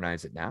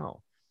modernize it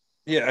now.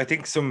 Yeah, I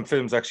think some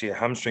films actually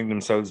hamstring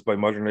themselves by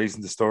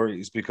modernizing the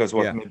stories, because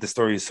what made the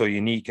stories so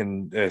unique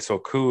and so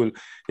cool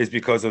is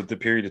because of the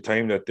period of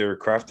time that they're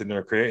crafted and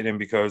are created in,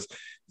 because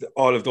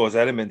all of those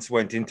elements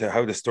went into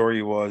how the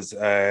story was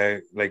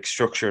like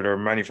structured or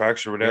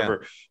manufactured or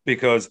whatever,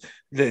 because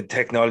the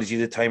technology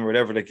at the time or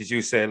whatever, like as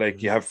you say,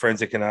 like you have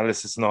forensic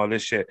analysis and all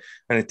this shit,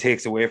 and it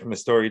takes away from a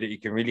story that you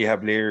can really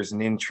have layers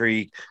and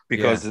intrigue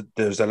because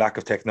there's a lack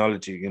of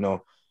technology, you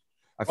know.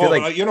 I feel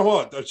like you know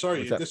what?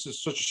 Sorry, this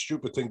is such a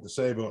stupid thing to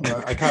say, but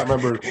I can't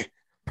remember.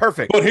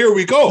 Perfect. But here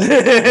we go. But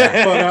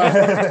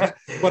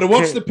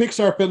what's the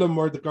Pixar film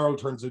where the girl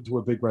turns into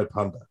a big red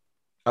panda?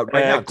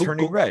 Right now,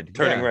 Turning Red.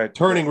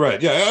 Turning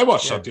Red. Yeah, I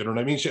watched that. You know what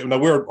I mean? Now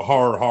we're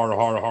horror.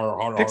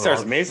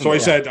 Pixar's amazing. So I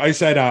said,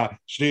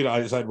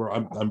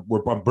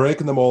 Shanita, I'm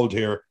breaking the mold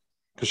here,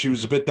 because she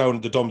was a bit down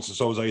in the dumps, and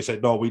so was I. I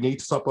said, no, we need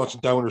to stop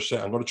watching downer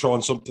shit. I'm going to throw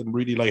on something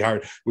really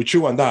lighthearted. We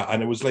chew on that,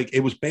 and it was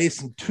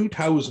based in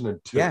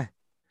 2002. Yeah.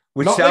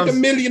 Which not sounds... like a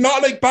million,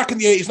 not like back in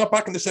the 80s, not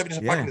back in the 70s,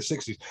 not back in the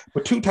 60s,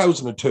 but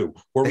 2002,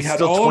 where we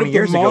had all of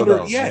the modern, ago,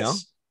 though, you know?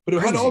 But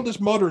it had all this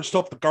modern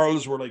stuff. The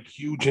girls were like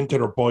huge into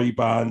their boy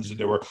bands, and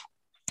they were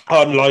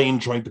online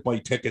trying to buy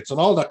tickets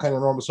and all that kind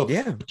of normal stuff.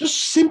 Yeah, but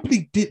just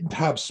simply didn't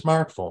have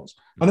smartphones.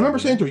 And I remember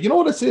saying to her, you know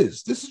what this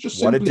is? This is just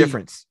simply, what a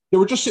difference. They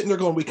were just sitting there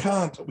going,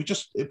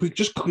 if we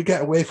just could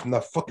get away from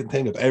that fucking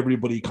thing of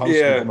everybody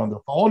constantly on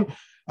their phone.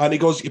 And he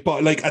goes,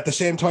 but like at the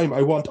same time,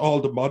 I want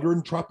all the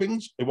modern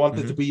trappings. I want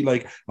it to be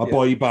like a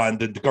boy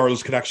band, and the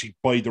girls could actually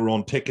buy their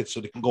own tickets so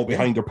they can go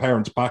behind their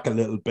parents' back a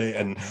little bit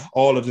and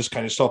all of this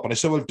kind of stuff. And I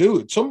said, well,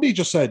 dude, somebody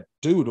just said,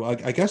 dude,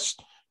 I guess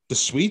the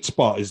sweet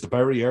spot is the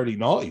very early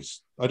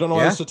noise. I don't know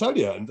what else to tell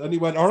you. And then he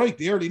went, all right,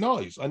 the early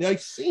noise. And I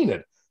seen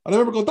it. And I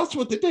remember going, that's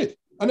what they did.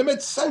 And it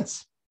made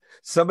sense.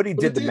 Somebody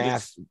did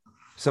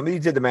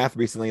the math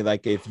recently.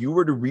 Like if you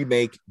were to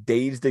remake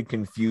Dazed and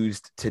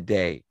Confused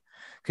today,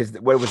 because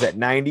what was that,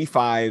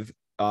 95,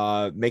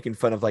 making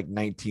fun of like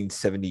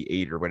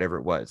 1978 or whatever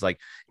it was. Like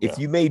if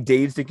you made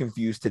Dazed and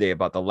Confused today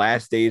about the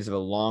last days of a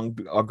long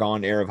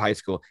gone era of high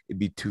school, it'd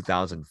be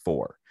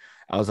 2004.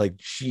 I was like,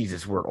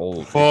 Jesus, we're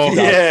old. Oh,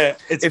 yeah,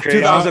 it's if crazy.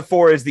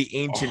 2004 is the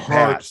ancient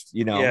past,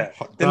 you know. Yeah.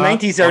 The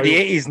 90s are the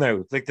 80s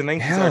now. Like the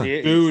 90s are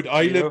the 80s. Dude,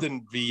 I lived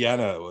in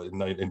Vienna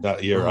in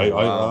that year.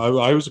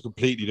 I was a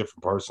completely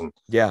different person.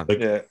 Yeah.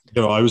 Like, you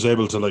know, I was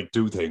able to like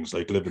do things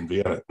like live in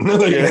Vienna.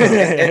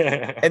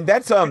 and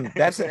that's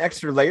an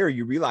extra layer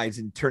you realize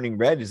in Turning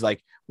Red is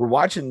like we're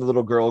watching the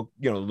little girl,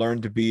 you know,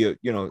 learn to be a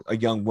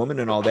young woman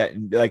and all that.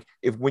 And like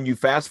when you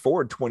fast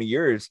forward 20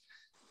 years,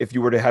 if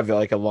you were to have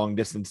like a long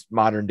distance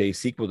modern day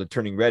sequel to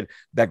Turning Red,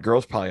 that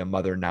girl's probably a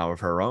mother now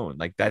of her own.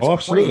 Like that's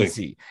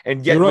crazy.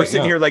 And yet we're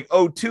sitting here like,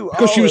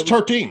 because she was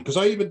 13. Because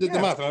I even did the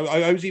math.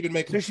 I was even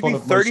making fun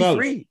of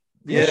 33.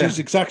 Myself.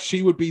 Yeah,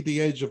 she would be the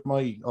age of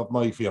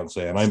my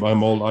fiance, and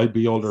I'm old. I'd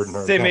be older than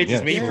her. Same age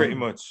as me, pretty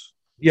much.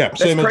 Yeah,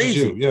 that's same age as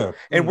you. Yeah,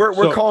 and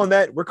we're calling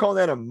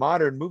that a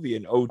modern movie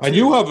in 02. And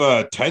you have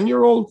a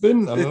 10-year-old,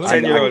 Vin?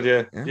 10-year-old,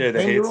 yeah,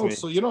 that hates me.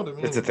 So you know what I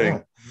mean. It's a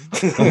thing.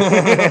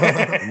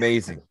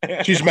 Amazing.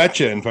 She's met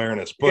you, in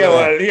fairness. But,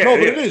 but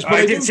it is. But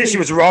I didn't say she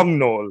was wrong,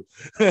 Noel.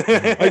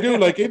 I do,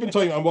 like, even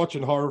time I'm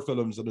watching horror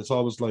films, and it's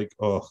always like,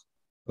 oh,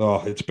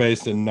 it's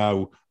based in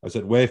now. I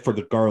said, wait for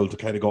the girl to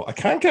kind of go, I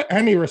can't get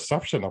any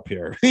reception up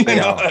here.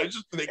 I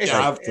just think you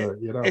have to,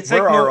 you know. It's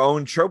like our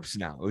own tropes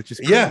now, which is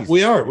crazy. Yeah,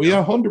 we are. We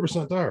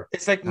 100% are.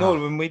 It's like, Noel,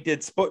 when we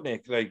did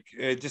Sputnik, like,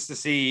 just to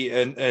see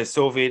a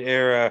Soviet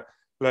era,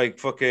 like,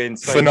 fucking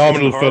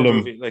phenomenal film.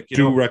 Movie, like, you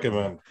do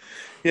recommend.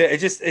 Yeah,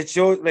 it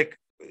shows, like,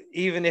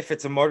 even if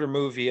it's a modern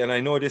movie, and I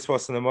know this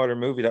wasn't a modern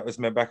movie that was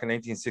made back in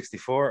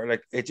 1964,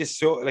 like it just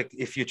showed, like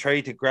if you try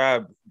to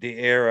grab the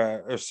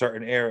era or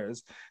certain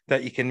eras,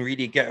 that you can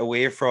really get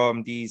away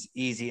from these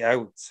easy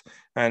outs,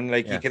 and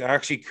like you can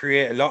actually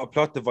create a lot of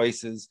plot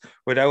devices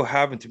without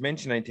having to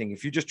mention anything.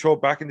 If you just throw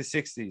it back in the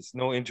 60s,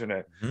 no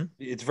internet,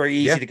 it's very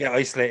easy to get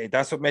isolated.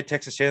 That's what made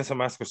Texas Chainsaw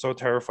Massacre so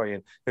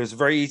terrifying. It was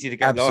very easy to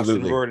get lost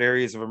in rural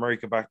areas of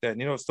America back then,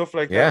 you know, stuff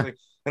like that. Like,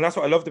 and that's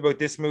what I loved about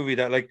this movie,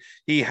 that like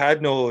he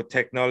had no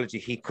technology.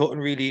 He couldn't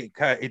really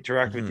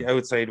interact with the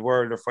outside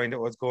world or find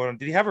out what's going on.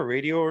 Did he have a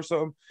radio or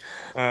something?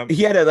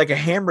 He had a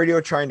ham radio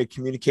trying to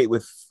communicate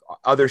with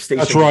other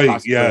stations. That's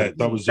right. Yeah,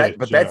 that was it.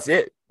 But that's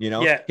it. You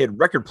know, yeah. he had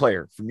record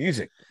player for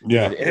music.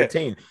 Yeah, to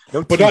entertain.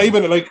 No, but not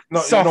even like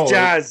soft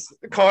jazz.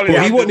 Call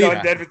it. He wouldn't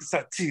even. Dead with the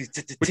sound.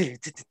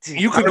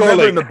 You could I go remember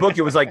like in the book.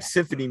 It was like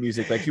symphony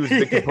music. Like he was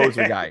the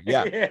composer guy.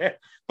 Yeah.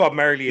 Bob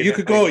Marley. You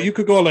could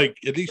go like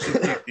at least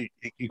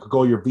you could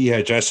go your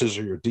VHSs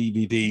or your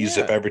DVDs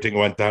if everything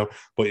went down.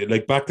 But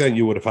like back then,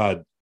 you would have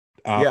had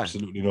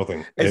absolutely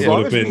nothing. As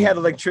long as we had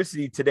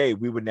electricity today,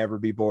 we would never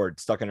be bored,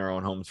 stuck in our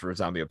own homes for a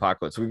zombie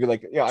apocalypse. We'd be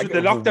like, I the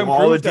lockdown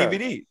all the proved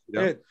DVD. You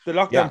know? Yeah, the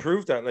lockdown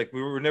proved that. Like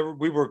we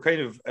were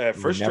kind of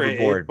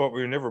frustrated, but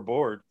we were never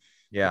bored.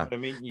 Yeah, you know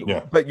what I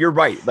mean, but you're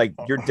right. Like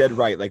you're dead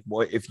right. Like,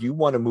 if you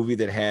want a movie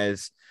that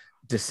has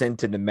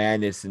descent into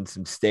madness and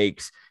some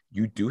stakes,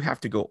 you do have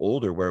to go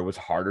older, where it was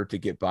harder to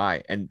get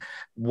by. And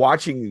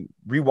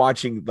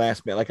rewatching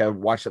Last Man, like I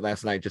watched it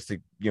last night just to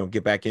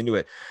get back into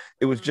it.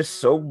 It was just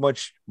so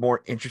much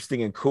more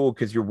interesting and cool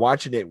because you're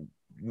watching it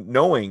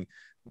knowing,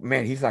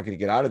 man, he's not going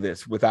to get out of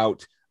this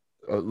without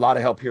a lot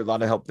of help here, a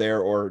lot of help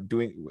there, or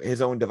doing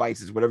his own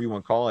devices, whatever you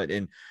want to call it.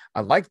 And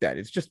I like that.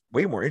 It's just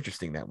way more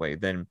interesting that way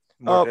than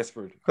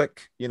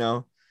click,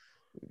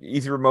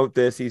 easy remote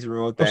this, easy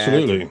remote that.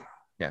 Absolutely.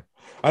 Yeah.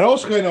 And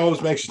also kind of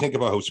always makes you think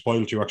about how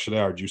spoiled you actually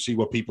are. Do you see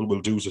what people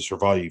will do to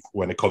survive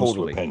when it comes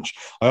to a pinch?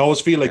 I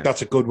always feel like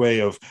that's a good way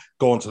of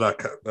going to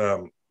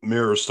that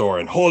mirror store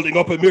and holding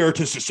up a mirror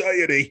to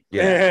society.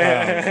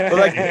 Yeah.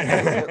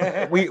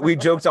 We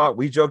joked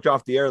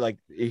off the air, like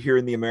here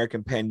in the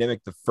American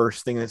pandemic, the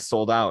first thing that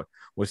sold out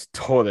was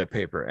toilet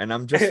paper. And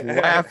I'm just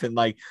laughing,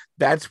 like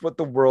that's what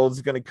the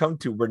world's going to come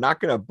to. We're not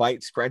going to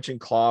bite, scratch, and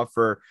claw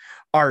for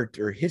art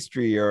or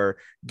history or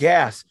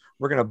gas.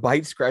 We're going to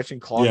bite, scratch, and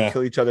claw and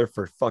kill each other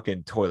for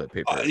fucking toilet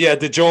paper.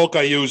 The joke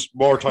I used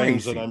more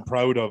times than I'm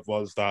proud of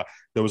was that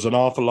there was an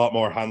awful lot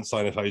more hand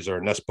sanitizer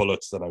and less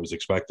bullets than I was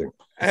expecting.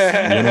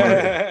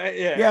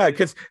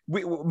 Because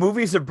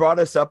movies have brought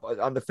us up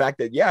on the fact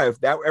that, if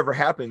that ever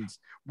happens,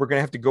 we're going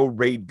to have to go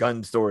raid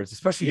gun stores,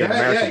 especially here in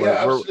America.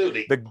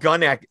 Absolutely. The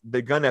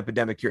gun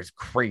epidemic here is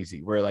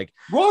crazy. We're like,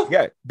 what?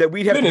 Yeah, that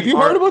we'd have. Have you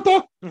heard about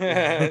that?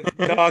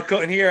 No, I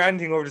couldn't hear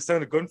anything over the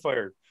sound of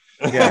gunfire.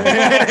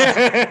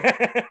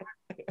 Yeah.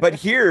 But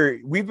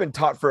here we've been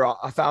taught for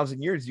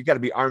 1,000 years you got to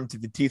be armed to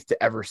the teeth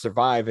to ever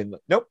survive. And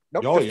nope.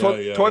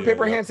 Toilet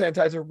paper, hand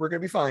sanitizer. We're gonna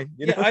be fine.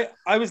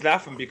 I was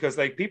laughing because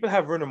like people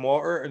have running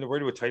water and they're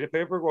worried about toilet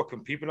paper. What can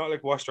people not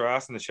like wash their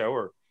ass in the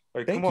shower?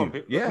 Like, come on,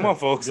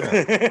 folks. Poop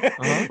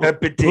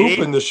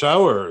in the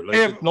shower,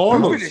 like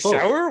normal. Poop in the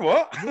shower,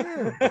 what?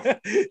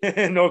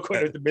 No,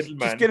 quite out the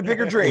middleman. Just get a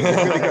bigger drink.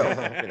 Here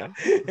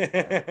we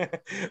go.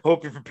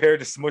 Hope you're prepared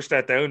to smush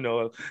that down,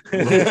 Noel.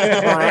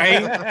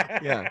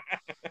 Right? Yeah.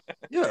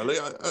 Yeah, like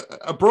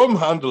a broom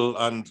handle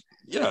and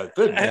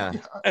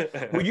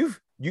Well,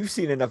 you've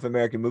seen enough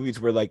American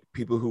movies where like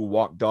people who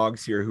walk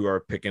dogs here who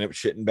are picking up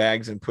shit in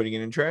bags and putting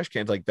it in trash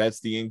cans, like that's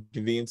the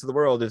inconvenience of the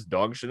world, is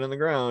dog shit on the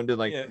ground. And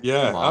like,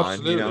 come on,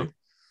 absolutely.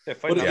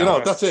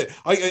 But that's it.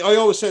 I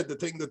always said the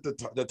thing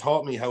that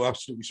taught me how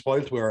absolutely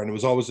spoiled we are, and it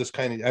was always this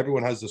kind of,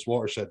 everyone has this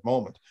watershed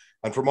moment.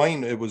 And for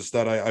mine, it was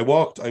that I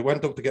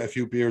went up to get a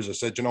few beers. I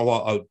said, you know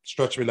what, I'll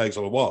stretch my legs,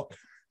 I'll walk.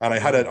 And I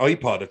had an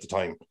iPod at the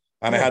time.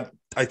 And I had,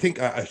 I think,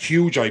 a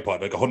huge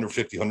iPod, like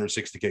 150,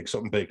 160 gigs,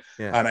 something big.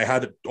 Yeah. And I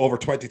had over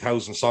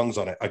 20,000 songs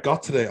on it. I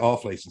got to the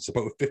off license,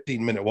 about a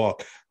 15-minute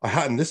walk. I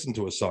hadn't listened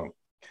to a song.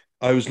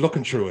 I was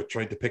looking through it,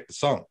 trying to pick the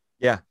song.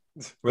 Yeah.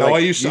 Now,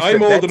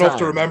 I'm old enough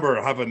to remember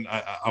having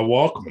a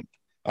Walkman,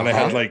 and I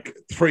had like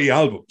 3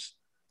 albums.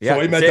 Yeah,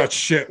 so I made that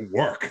shit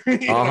work. I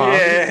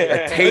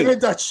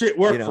made that shit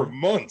work for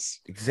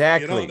months.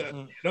 Exactly.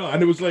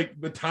 And it was like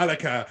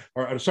Metallica,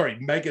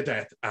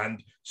 Megadeth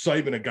and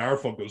Simon and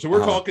Garfunkel. So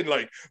we're talking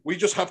like we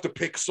just have to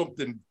pick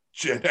something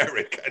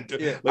generic and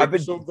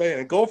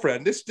and go for it.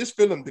 And this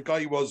film, the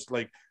guy was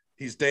like,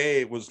 his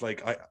day was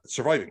like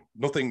surviving,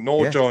 nothing,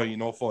 no joy,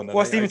 no fun. It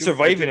wasn't even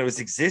surviving; it was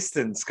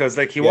existence. Because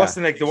like he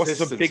wasn't like there wasn't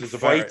some big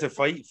fight to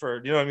fight for.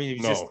 You know what I mean?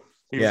 He was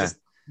just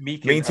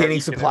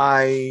maintaining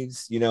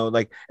supplies,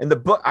 like, and the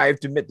book, I have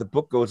to admit, the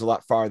book goes a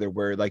lot farther,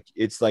 where like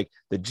it's like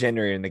the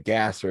generator and the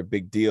gas are a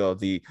big deal,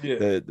 the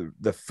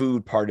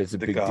food part is a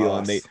big deal,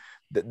 and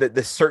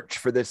the search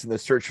for this and the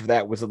search for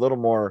that was a little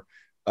more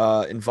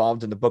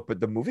involved in the book, but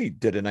the movie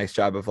did a nice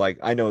job of, like,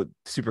 I know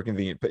super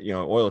convenient, but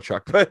oil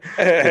truck, but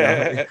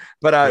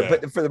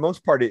but for the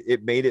most part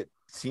it made it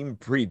seem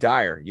pretty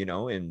dire,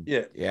 and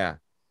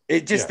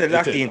it just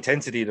lacked the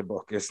intensity of the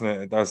book, isn't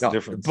it? That's the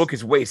difference. The book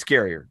is way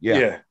scarier.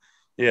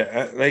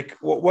 Like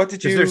what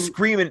did you?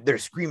 They're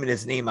screaming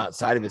his name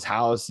outside of his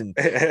house and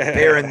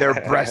baring their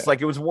breasts, like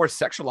it was more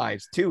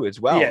sexualized too as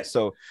well.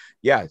 So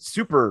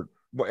super.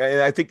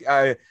 And I think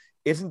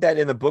isn't that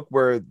in the book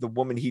where the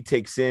woman he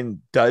takes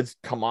in does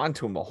come on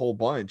to him a whole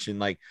bunch and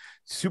like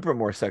super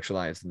more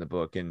sexualized in the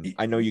book? And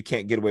I know you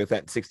can't get away with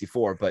that in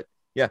 1964, but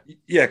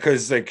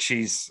because like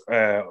she's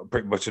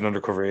pretty much an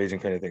undercover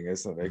agent kind of thing,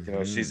 isn't it?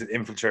 Like she's an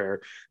infiltrator.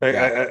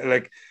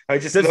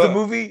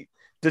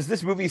 Does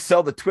this movie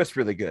sell the twist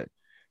really good?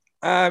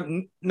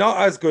 Not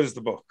as good as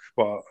the book,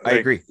 but I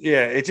agree.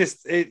 Yeah, it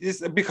just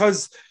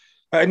because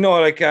I know,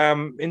 like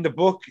in the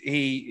book,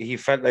 he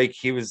felt like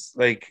he was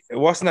like, it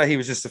wasn't that he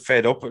was just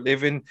fed up with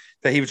living,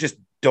 that he was just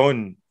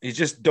done. He's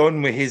just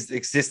done with his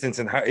existence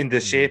and in the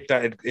shape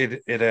that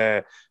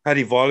it had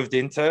evolved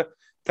into.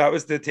 That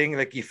was the thing.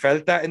 Like he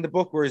felt that in the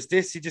book, whereas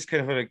this, he just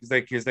kind of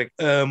like he was like,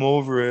 I'm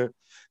over it.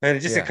 And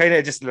it kind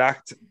of just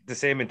lacked the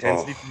same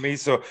intensity for me.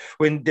 So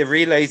when the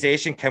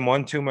realization came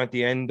on to him at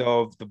the end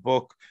of the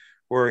book,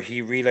 where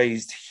he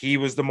realized he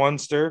was the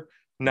monster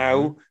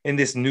now in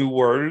this new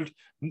world,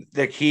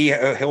 like he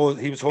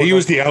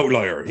was the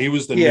outlier. He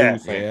was the new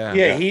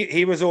thing.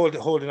 He was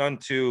holding on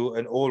to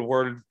an old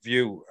world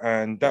view,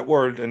 and that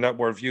world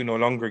view no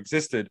longer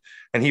existed,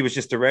 and he was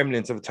just the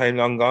remnants of a time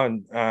long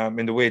gone.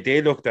 In the way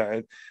they looked at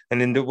it,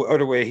 and in the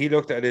other way he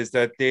looked at it, is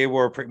that they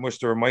were pretty much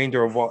the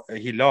reminder of what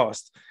he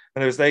lost.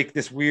 And it was like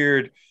this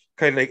weird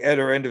kind of like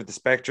other end of the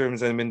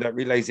spectrums, and when that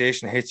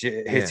realization hits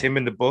him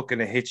in the book,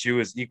 and it hits you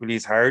as equally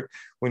as hard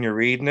when you're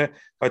reading it.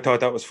 I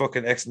thought that was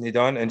fucking excellently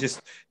done, and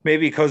just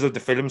maybe because of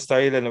the film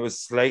style, and it was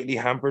slightly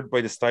hampered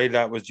by the style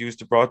that was used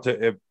to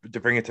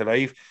bring it to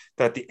life,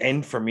 that the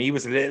end for me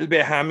was a little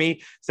bit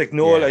hammy. It's like,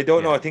 Noel, I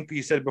don't know, I think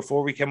you said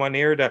before we came on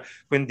air that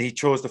when he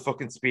chose the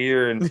fucking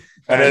spear and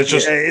it's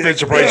just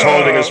Vincent Price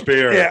holding a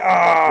spear.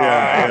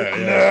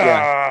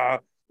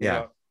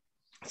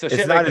 So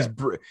it's not as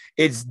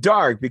it's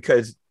dark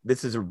because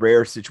this is a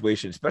rare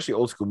situation, especially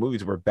old school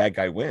movies where bad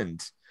guy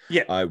wins.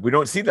 Yeah, we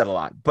don't see that a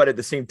lot, but at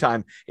the same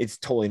time, it's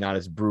totally not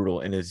as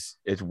brutal and as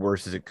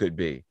worse as it could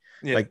be.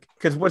 Yeah. Like,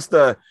 because what's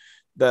the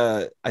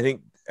I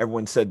think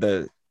everyone said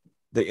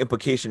the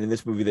implication in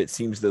this movie that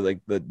seems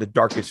the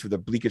darkest or the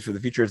bleakest for the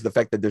future is the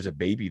fact that there's a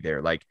baby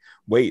there. Like,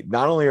 wait,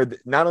 not only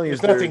is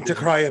there nothing to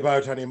cry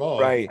about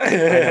anymore, right?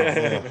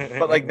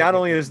 But like, not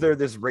only is there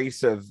this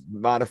race of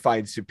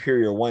modified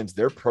superior ones,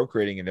 they're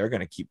procreating and they're going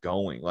to keep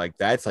going. Like,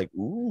 that's like,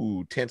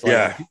 ooh,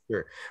 tantalizing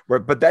future.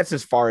 But that's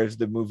as far as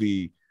the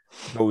movie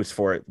goes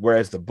for it.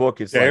 Whereas the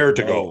book is there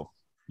to go.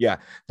 Yeah,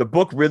 the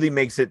book really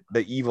makes it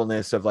the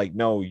evilness of like,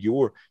 no,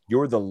 you're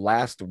the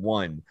last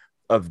one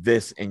of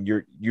this, and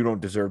you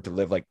don't deserve to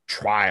live, like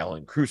trial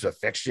and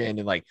crucifixion,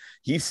 and like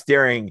he's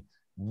staring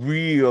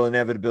real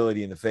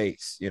inevitability in the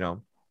face, you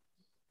know.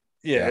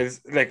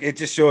 It's like, it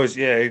just shows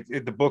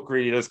the book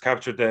really does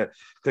capture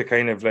the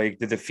kind of like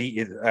the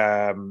defeated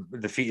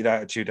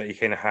attitude that he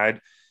kind of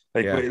had.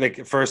 Like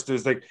at first it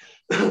was like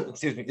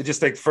excuse me, it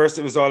just like first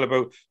it was all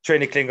about trying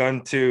to cling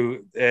on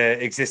to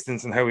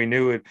existence and how he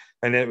knew it,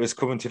 and then it was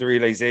coming to the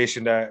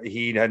realization that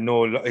he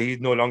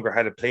no longer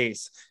had a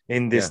place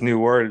in this new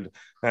world,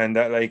 and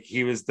that like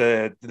he was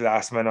the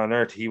last man on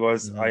earth. He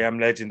was I am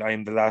legend, I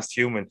am the last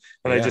human.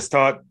 And I just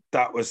thought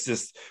that was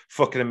just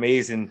fucking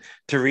amazing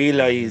to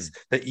realize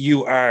that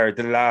you are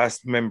the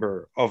last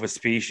member of a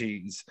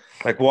species.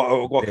 Like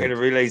what kind of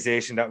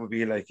realization that would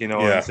be like, you know.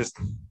 And it's just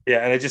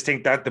and I just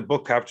think that the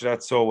book captured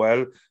that so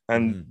well,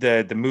 and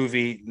the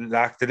movie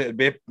lacked a little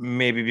bit,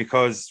 maybe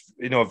because,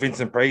 you know,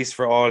 Vincent Price,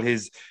 for all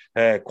his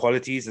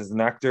qualities as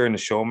an actor and a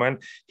showman,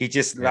 he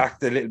just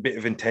lacked a little bit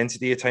of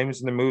intensity at times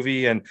in the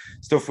movie, and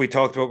stuff we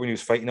talked about when he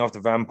was fighting off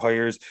the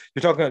vampires.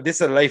 You're talking about, this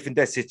is a life and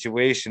death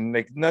situation,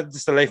 like not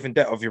just the life and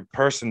death of your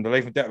person, the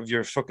life and death of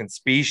your fucking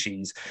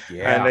species.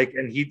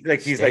 And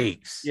he's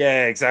Stakes.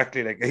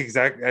 Exactly, and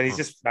he's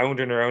just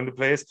floundering around the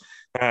place.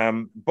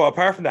 But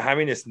apart from the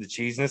hamminess and the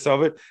cheesiness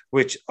of it,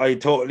 which I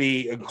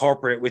totally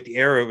incorporate with the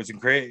era it was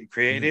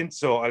created in,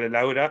 so I'll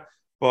allow that.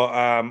 But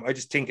I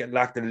just think it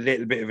lacked a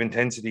little bit of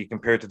intensity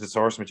compared to the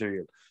source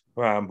material.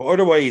 But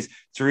otherwise,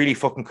 it's really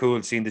fucking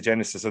cool seeing the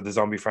genesis of the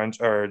zombie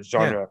franchise or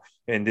genre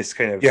in this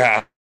kind of.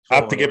 Yeah, I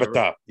have to give it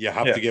that. You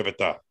have to give it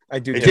that. I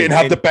do. It didn't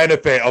have the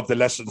benefit of the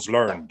lessons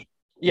learned.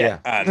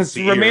 Because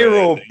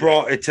Romero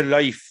brought it to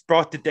life,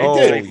 brought the dead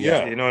to life.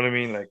 Yeah, you know what I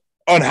mean? Like,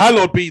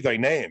 unhallowed be thy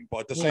name,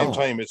 but at the same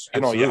time, it's,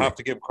 you know, you have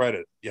to give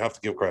credit.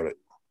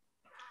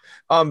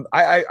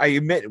 I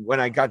admit, when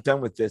I got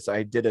done with this,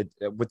 I did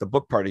with the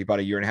book party about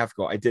a year and a half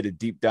ago, I did a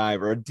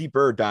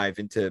deeper dive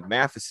into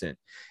Matheson,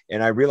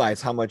 and I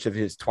realized how much of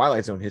his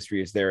Twilight Zone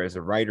history is there as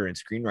a writer and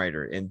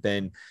screenwriter. And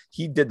then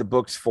he did the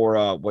books for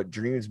What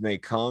Dreams May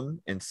Come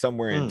and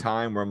Somewhere in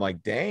Time, where I'm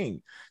like,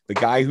 dang, the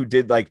guy who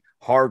did like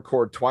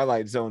hardcore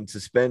Twilight Zone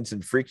suspense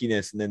and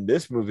freakiness, and then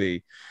this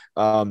movie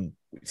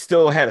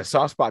still had a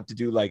soft spot to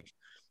do like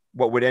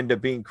what would end up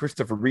being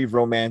Christopher Reeve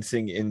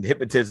romancing and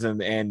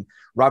hypnotism, and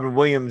Robin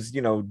Williams,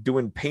 you know,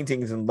 doing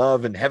paintings and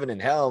love and heaven and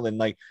hell. And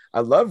like, I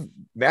love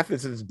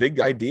Matheson's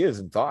big ideas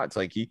and thoughts.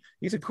 Like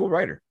he's a cool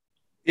writer.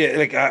 Yeah.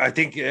 Like I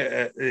think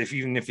if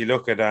you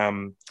look at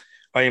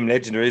I Am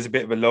Legend, there is a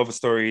bit of a love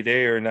story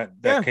there, and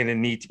that kind of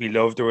need to be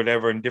loved or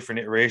whatever, in different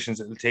iterations.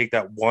 It'll take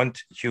that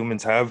want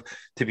humans have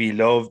to be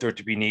loved or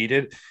to be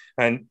needed.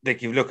 And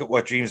like, you look at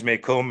What Dreams May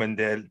Come, and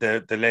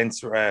the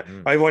lens.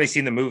 I've only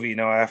seen the movie, you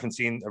know, I've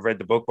read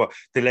the book, but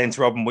the lens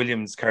Robin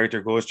Williams'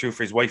 character goes through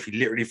for his wife, he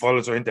literally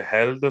follows her into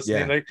hell, doesn't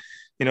he? Like,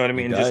 you know what I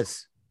mean?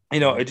 Just, you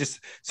know, it just,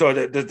 so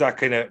there's that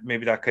kind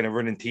of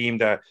running theme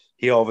that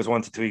he always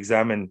wanted to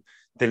examine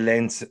the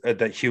lens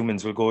that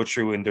humans will go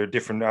through in their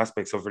different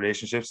aspects of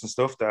relationships and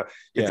stuff.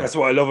 That's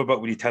what I love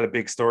about when you tell a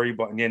big story,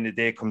 but in the end of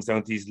the day, it comes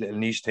down to these little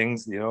niche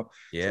things, you know.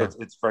 Yeah, so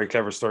it's very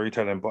clever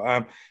storytelling.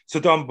 But so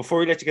Dom, before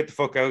we let you get the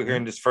fuck out here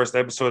in this first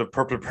episode of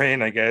Purple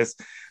Brain, I guess,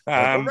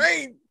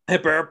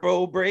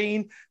 Purple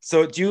Brain.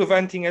 So do you have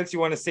anything else you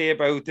want to say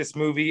about this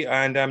movie?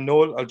 And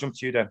Noel, I'll jump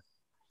to you then.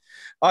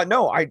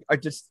 No, I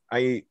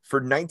for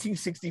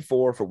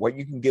 1964, for what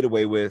you can get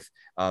away with,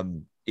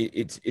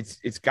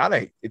 it's got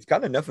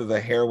enough of a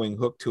harrowing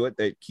hook to it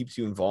that keeps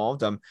you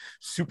involved.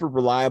 Super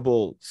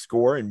reliable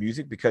score and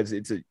music, because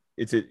it's a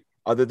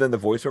other than the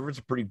voiceover, it's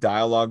a pretty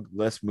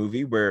dialogue-less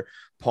movie where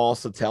Paul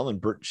Sotell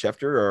and Burt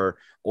Schefter are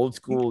old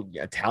school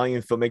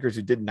Italian filmmakers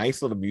who did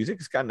nice little music.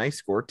 It's got a nice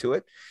score to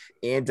it.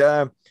 And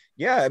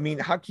I mean,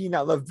 how can you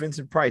not love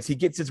Vincent Price? He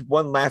gets his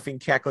one laughing,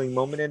 cackling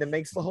moment and it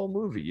makes the whole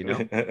movie, you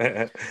know?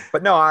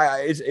 But no,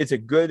 it's a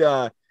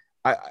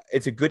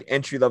good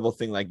entry level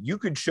thing. Like, you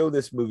could show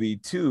this movie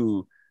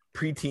to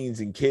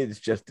preteens and kids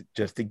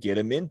just to get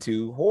them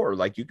into horror.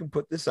 Like, you can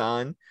put this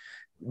on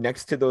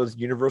next to those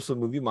Universal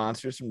movie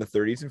monsters from the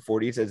 30s and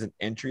 40s as an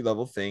entry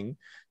level thing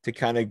to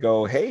kind of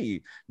go,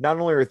 hey, not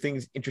only are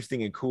things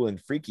interesting and cool and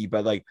freaky,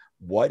 but like,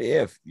 what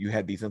if you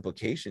had these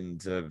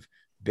implications of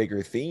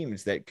bigger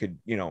themes that could,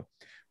 you know,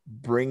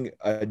 bring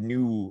a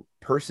new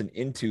person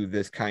into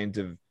those kinds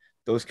of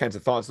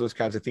thoughts, those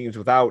kinds of themes,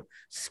 without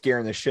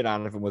scaring the shit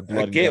out of them with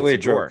blood. A gateway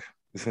drug.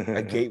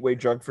 A gateway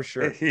drug for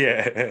sure.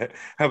 Yeah.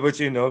 How about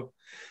you, Noel?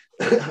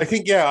 I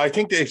think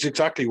it's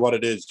exactly what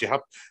it is. You have,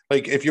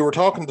 like, if you were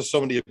talking to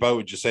somebody about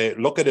it, you say,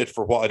 look at it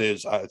for what it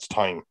is at its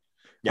time.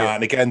 Yeah.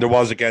 And again, there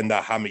was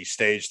that hammy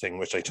stage thing,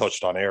 which I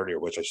touched on earlier,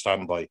 which I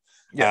stand by.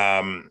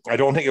 Yeah. I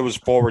don't think it was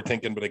forward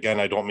thinking, but again,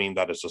 I don't mean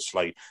that as a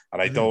slight.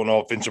 And I don't know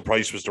if Vincent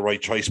Price was the right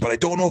choice, but I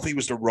don't know if he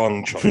was the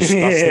wrong choice. That's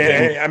the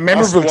thing. A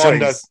memorable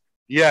choice.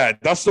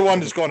 That's the one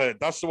that's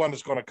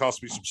gonna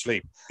cost me some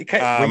sleep.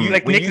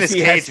 Like Nicolas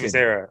Cage was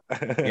there.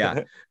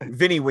 Yeah,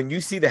 Vinny, when you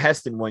see the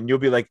Heston one, you'll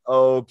be like,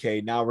 oh, okay,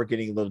 now we're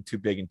getting a little too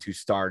big and too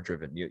star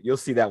driven. You'll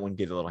see that one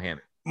get a little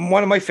hammy.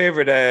 One of my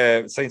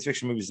favorite science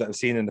fiction movies that I've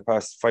seen in the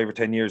past 5 or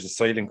 10 years is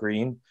Silent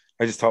Green.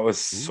 I just thought it was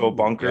so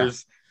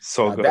bonkers,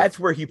 so good. That's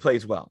where he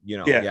plays well, you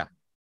know. Yeah.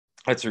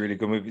 That's a really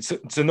good movie. So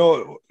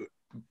no,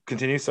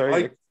 continue.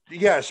 Sorry.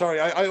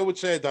 I would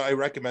say that I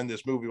recommend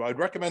this movie. I'd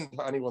recommend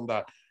to anyone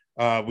that.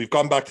 We've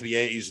gone back to the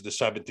 80s and the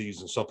 70s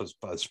and stuff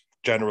as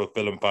general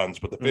film fans,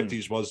 but the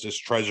 50s was this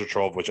treasure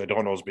trove, which I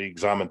don't know is being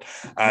examined.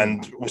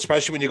 And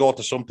especially when you go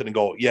to something and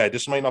go, yeah,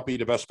 this might not be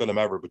the best film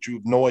ever, but you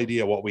have no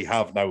idea what we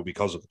have now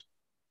because of it.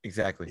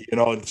 Exactly. You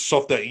know,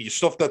 stuff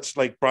that's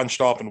like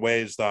branched off in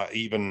ways that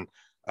even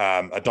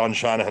a Don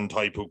Shanahan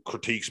type who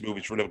critiques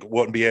movies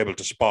wouldn't be able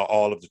to spot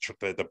all of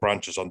the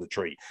branches on the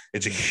tree.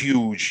 It's a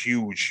huge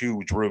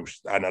root,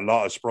 and a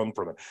lot is sprung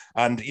from it.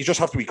 And you just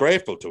have to be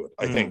grateful to it,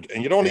 I think.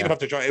 And you don't even have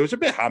to try. It was a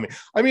bit hammy.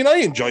 I mean, I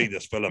enjoyed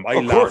this film. I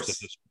laughed at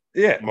this.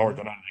 Yeah, more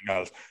than anything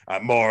else.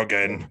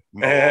 Morgan.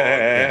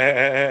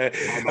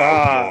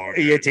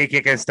 You think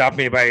you can stop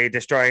me by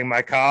destroying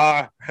my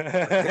car?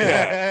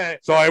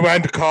 So I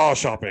went car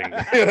shopping.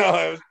 You know,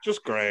 it was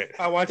just great.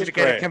 I wanted to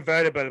get a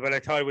convertible, but I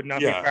thought it would not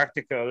be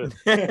practical.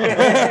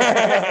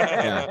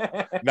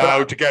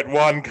 Now to get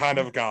one kind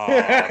of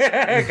gas.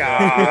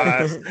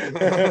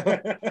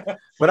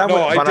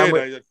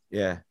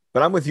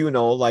 But I'm with you,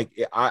 Noel. Like,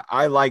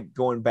 I like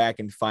going back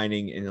and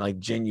finding and like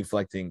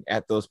genuflecting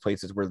at those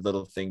places where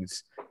little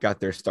things got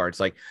their starts.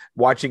 Like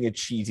watching a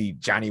cheesy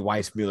Johnny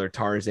Weissmuller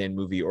Tarzan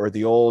movie, or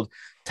the old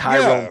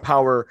Tyrone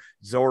Power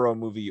Zorro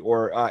movie,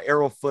 or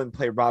Errol Flynn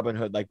play Robin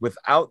Hood. Like,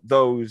 without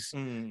those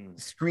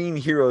screen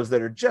heroes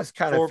that are just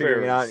kind of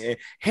figuring out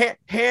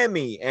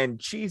hammy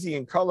and cheesy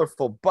and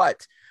colorful,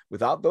 but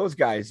without those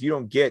guys, you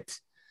don't get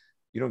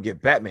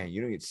Batman,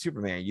 you don't get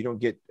Superman, you don't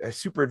get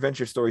super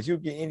adventure stories, you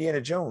get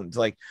Indiana Jones.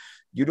 Like,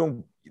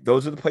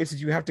 those are the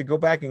places you have to go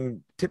back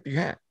and tip your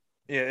hat.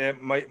 Yeah,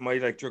 my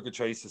like drug of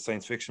choice is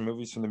science fiction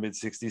movies from the mid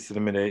 60s to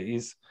the mid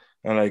 80s.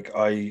 And like,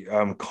 I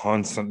am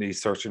constantly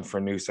searching for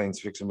new science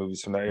fiction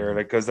movies from that era,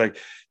 like, because like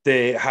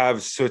they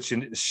have such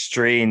a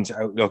strange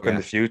outlook on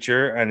the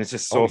future, and it's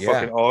just so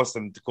fucking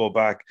awesome to go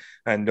back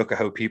and look at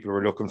how people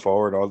were looking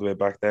forward all the way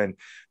back then.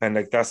 And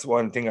like, that's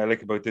one thing I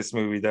like about this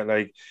movie, that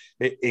like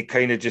it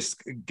kind of just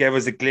gave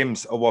us a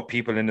glimpse of what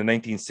people in the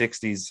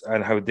 1960s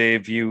and how they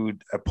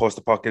viewed a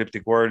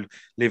post-apocalyptic world,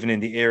 living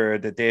in the era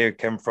that they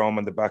came from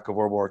on the back of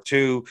World War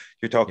II.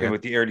 You're talking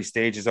about the early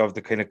stages of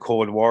the kind of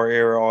Cold War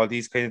era, all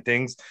these kind of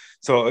things.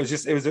 So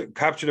it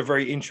captured a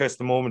very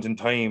interesting moment in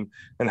time,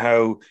 and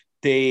how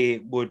they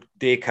would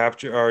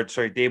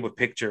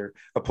picture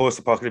a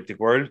post-apocalyptic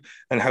world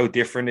and how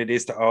different it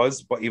is to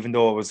us. But even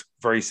though it was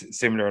very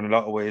similar in a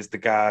lot of ways, the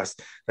gas,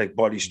 like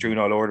body strewn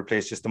all over the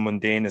place, just the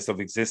mundaneness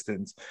of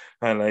existence.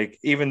 And like,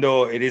 even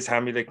though it is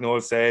hammy, like Noel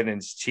said, and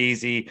it's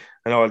cheesy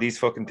and all these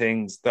fucking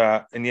things,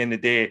 that in the end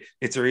of the day,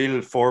 it's a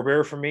real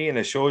forebear for me. And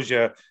it shows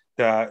you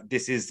that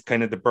this is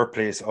kind of the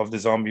birthplace of the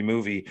zombie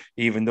movie,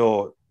 even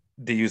though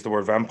they use the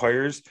word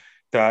vampires,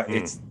 that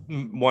it's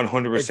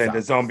 100%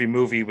 a zombie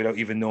movie without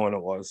even knowing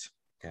it was.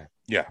 Okay.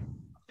 Yeah.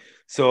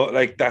 So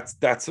like that's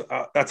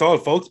all,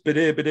 folks.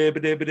 Yeah.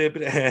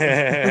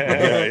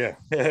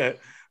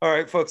 All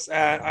right, folks.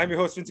 I'm your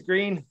host, Vincent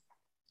Green.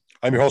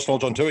 I'm your host, Noel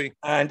John Tui.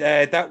 And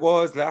that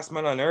was Last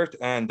Man on Earth,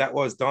 and that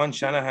was Don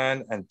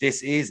Shanahan, and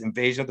this is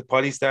Invasion of the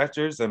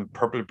Polystarters and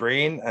Purple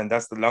Brain, and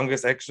that's the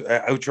longest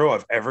outro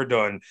I've ever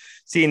done.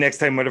 See you next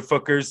time,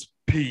 motherfuckers.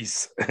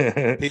 Peace.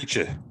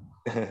 Peacha.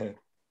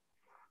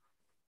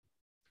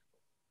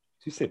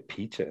 You said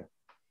peacha.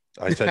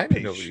 I said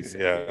peach.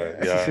 Yeah,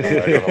 I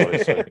don't know what I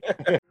said.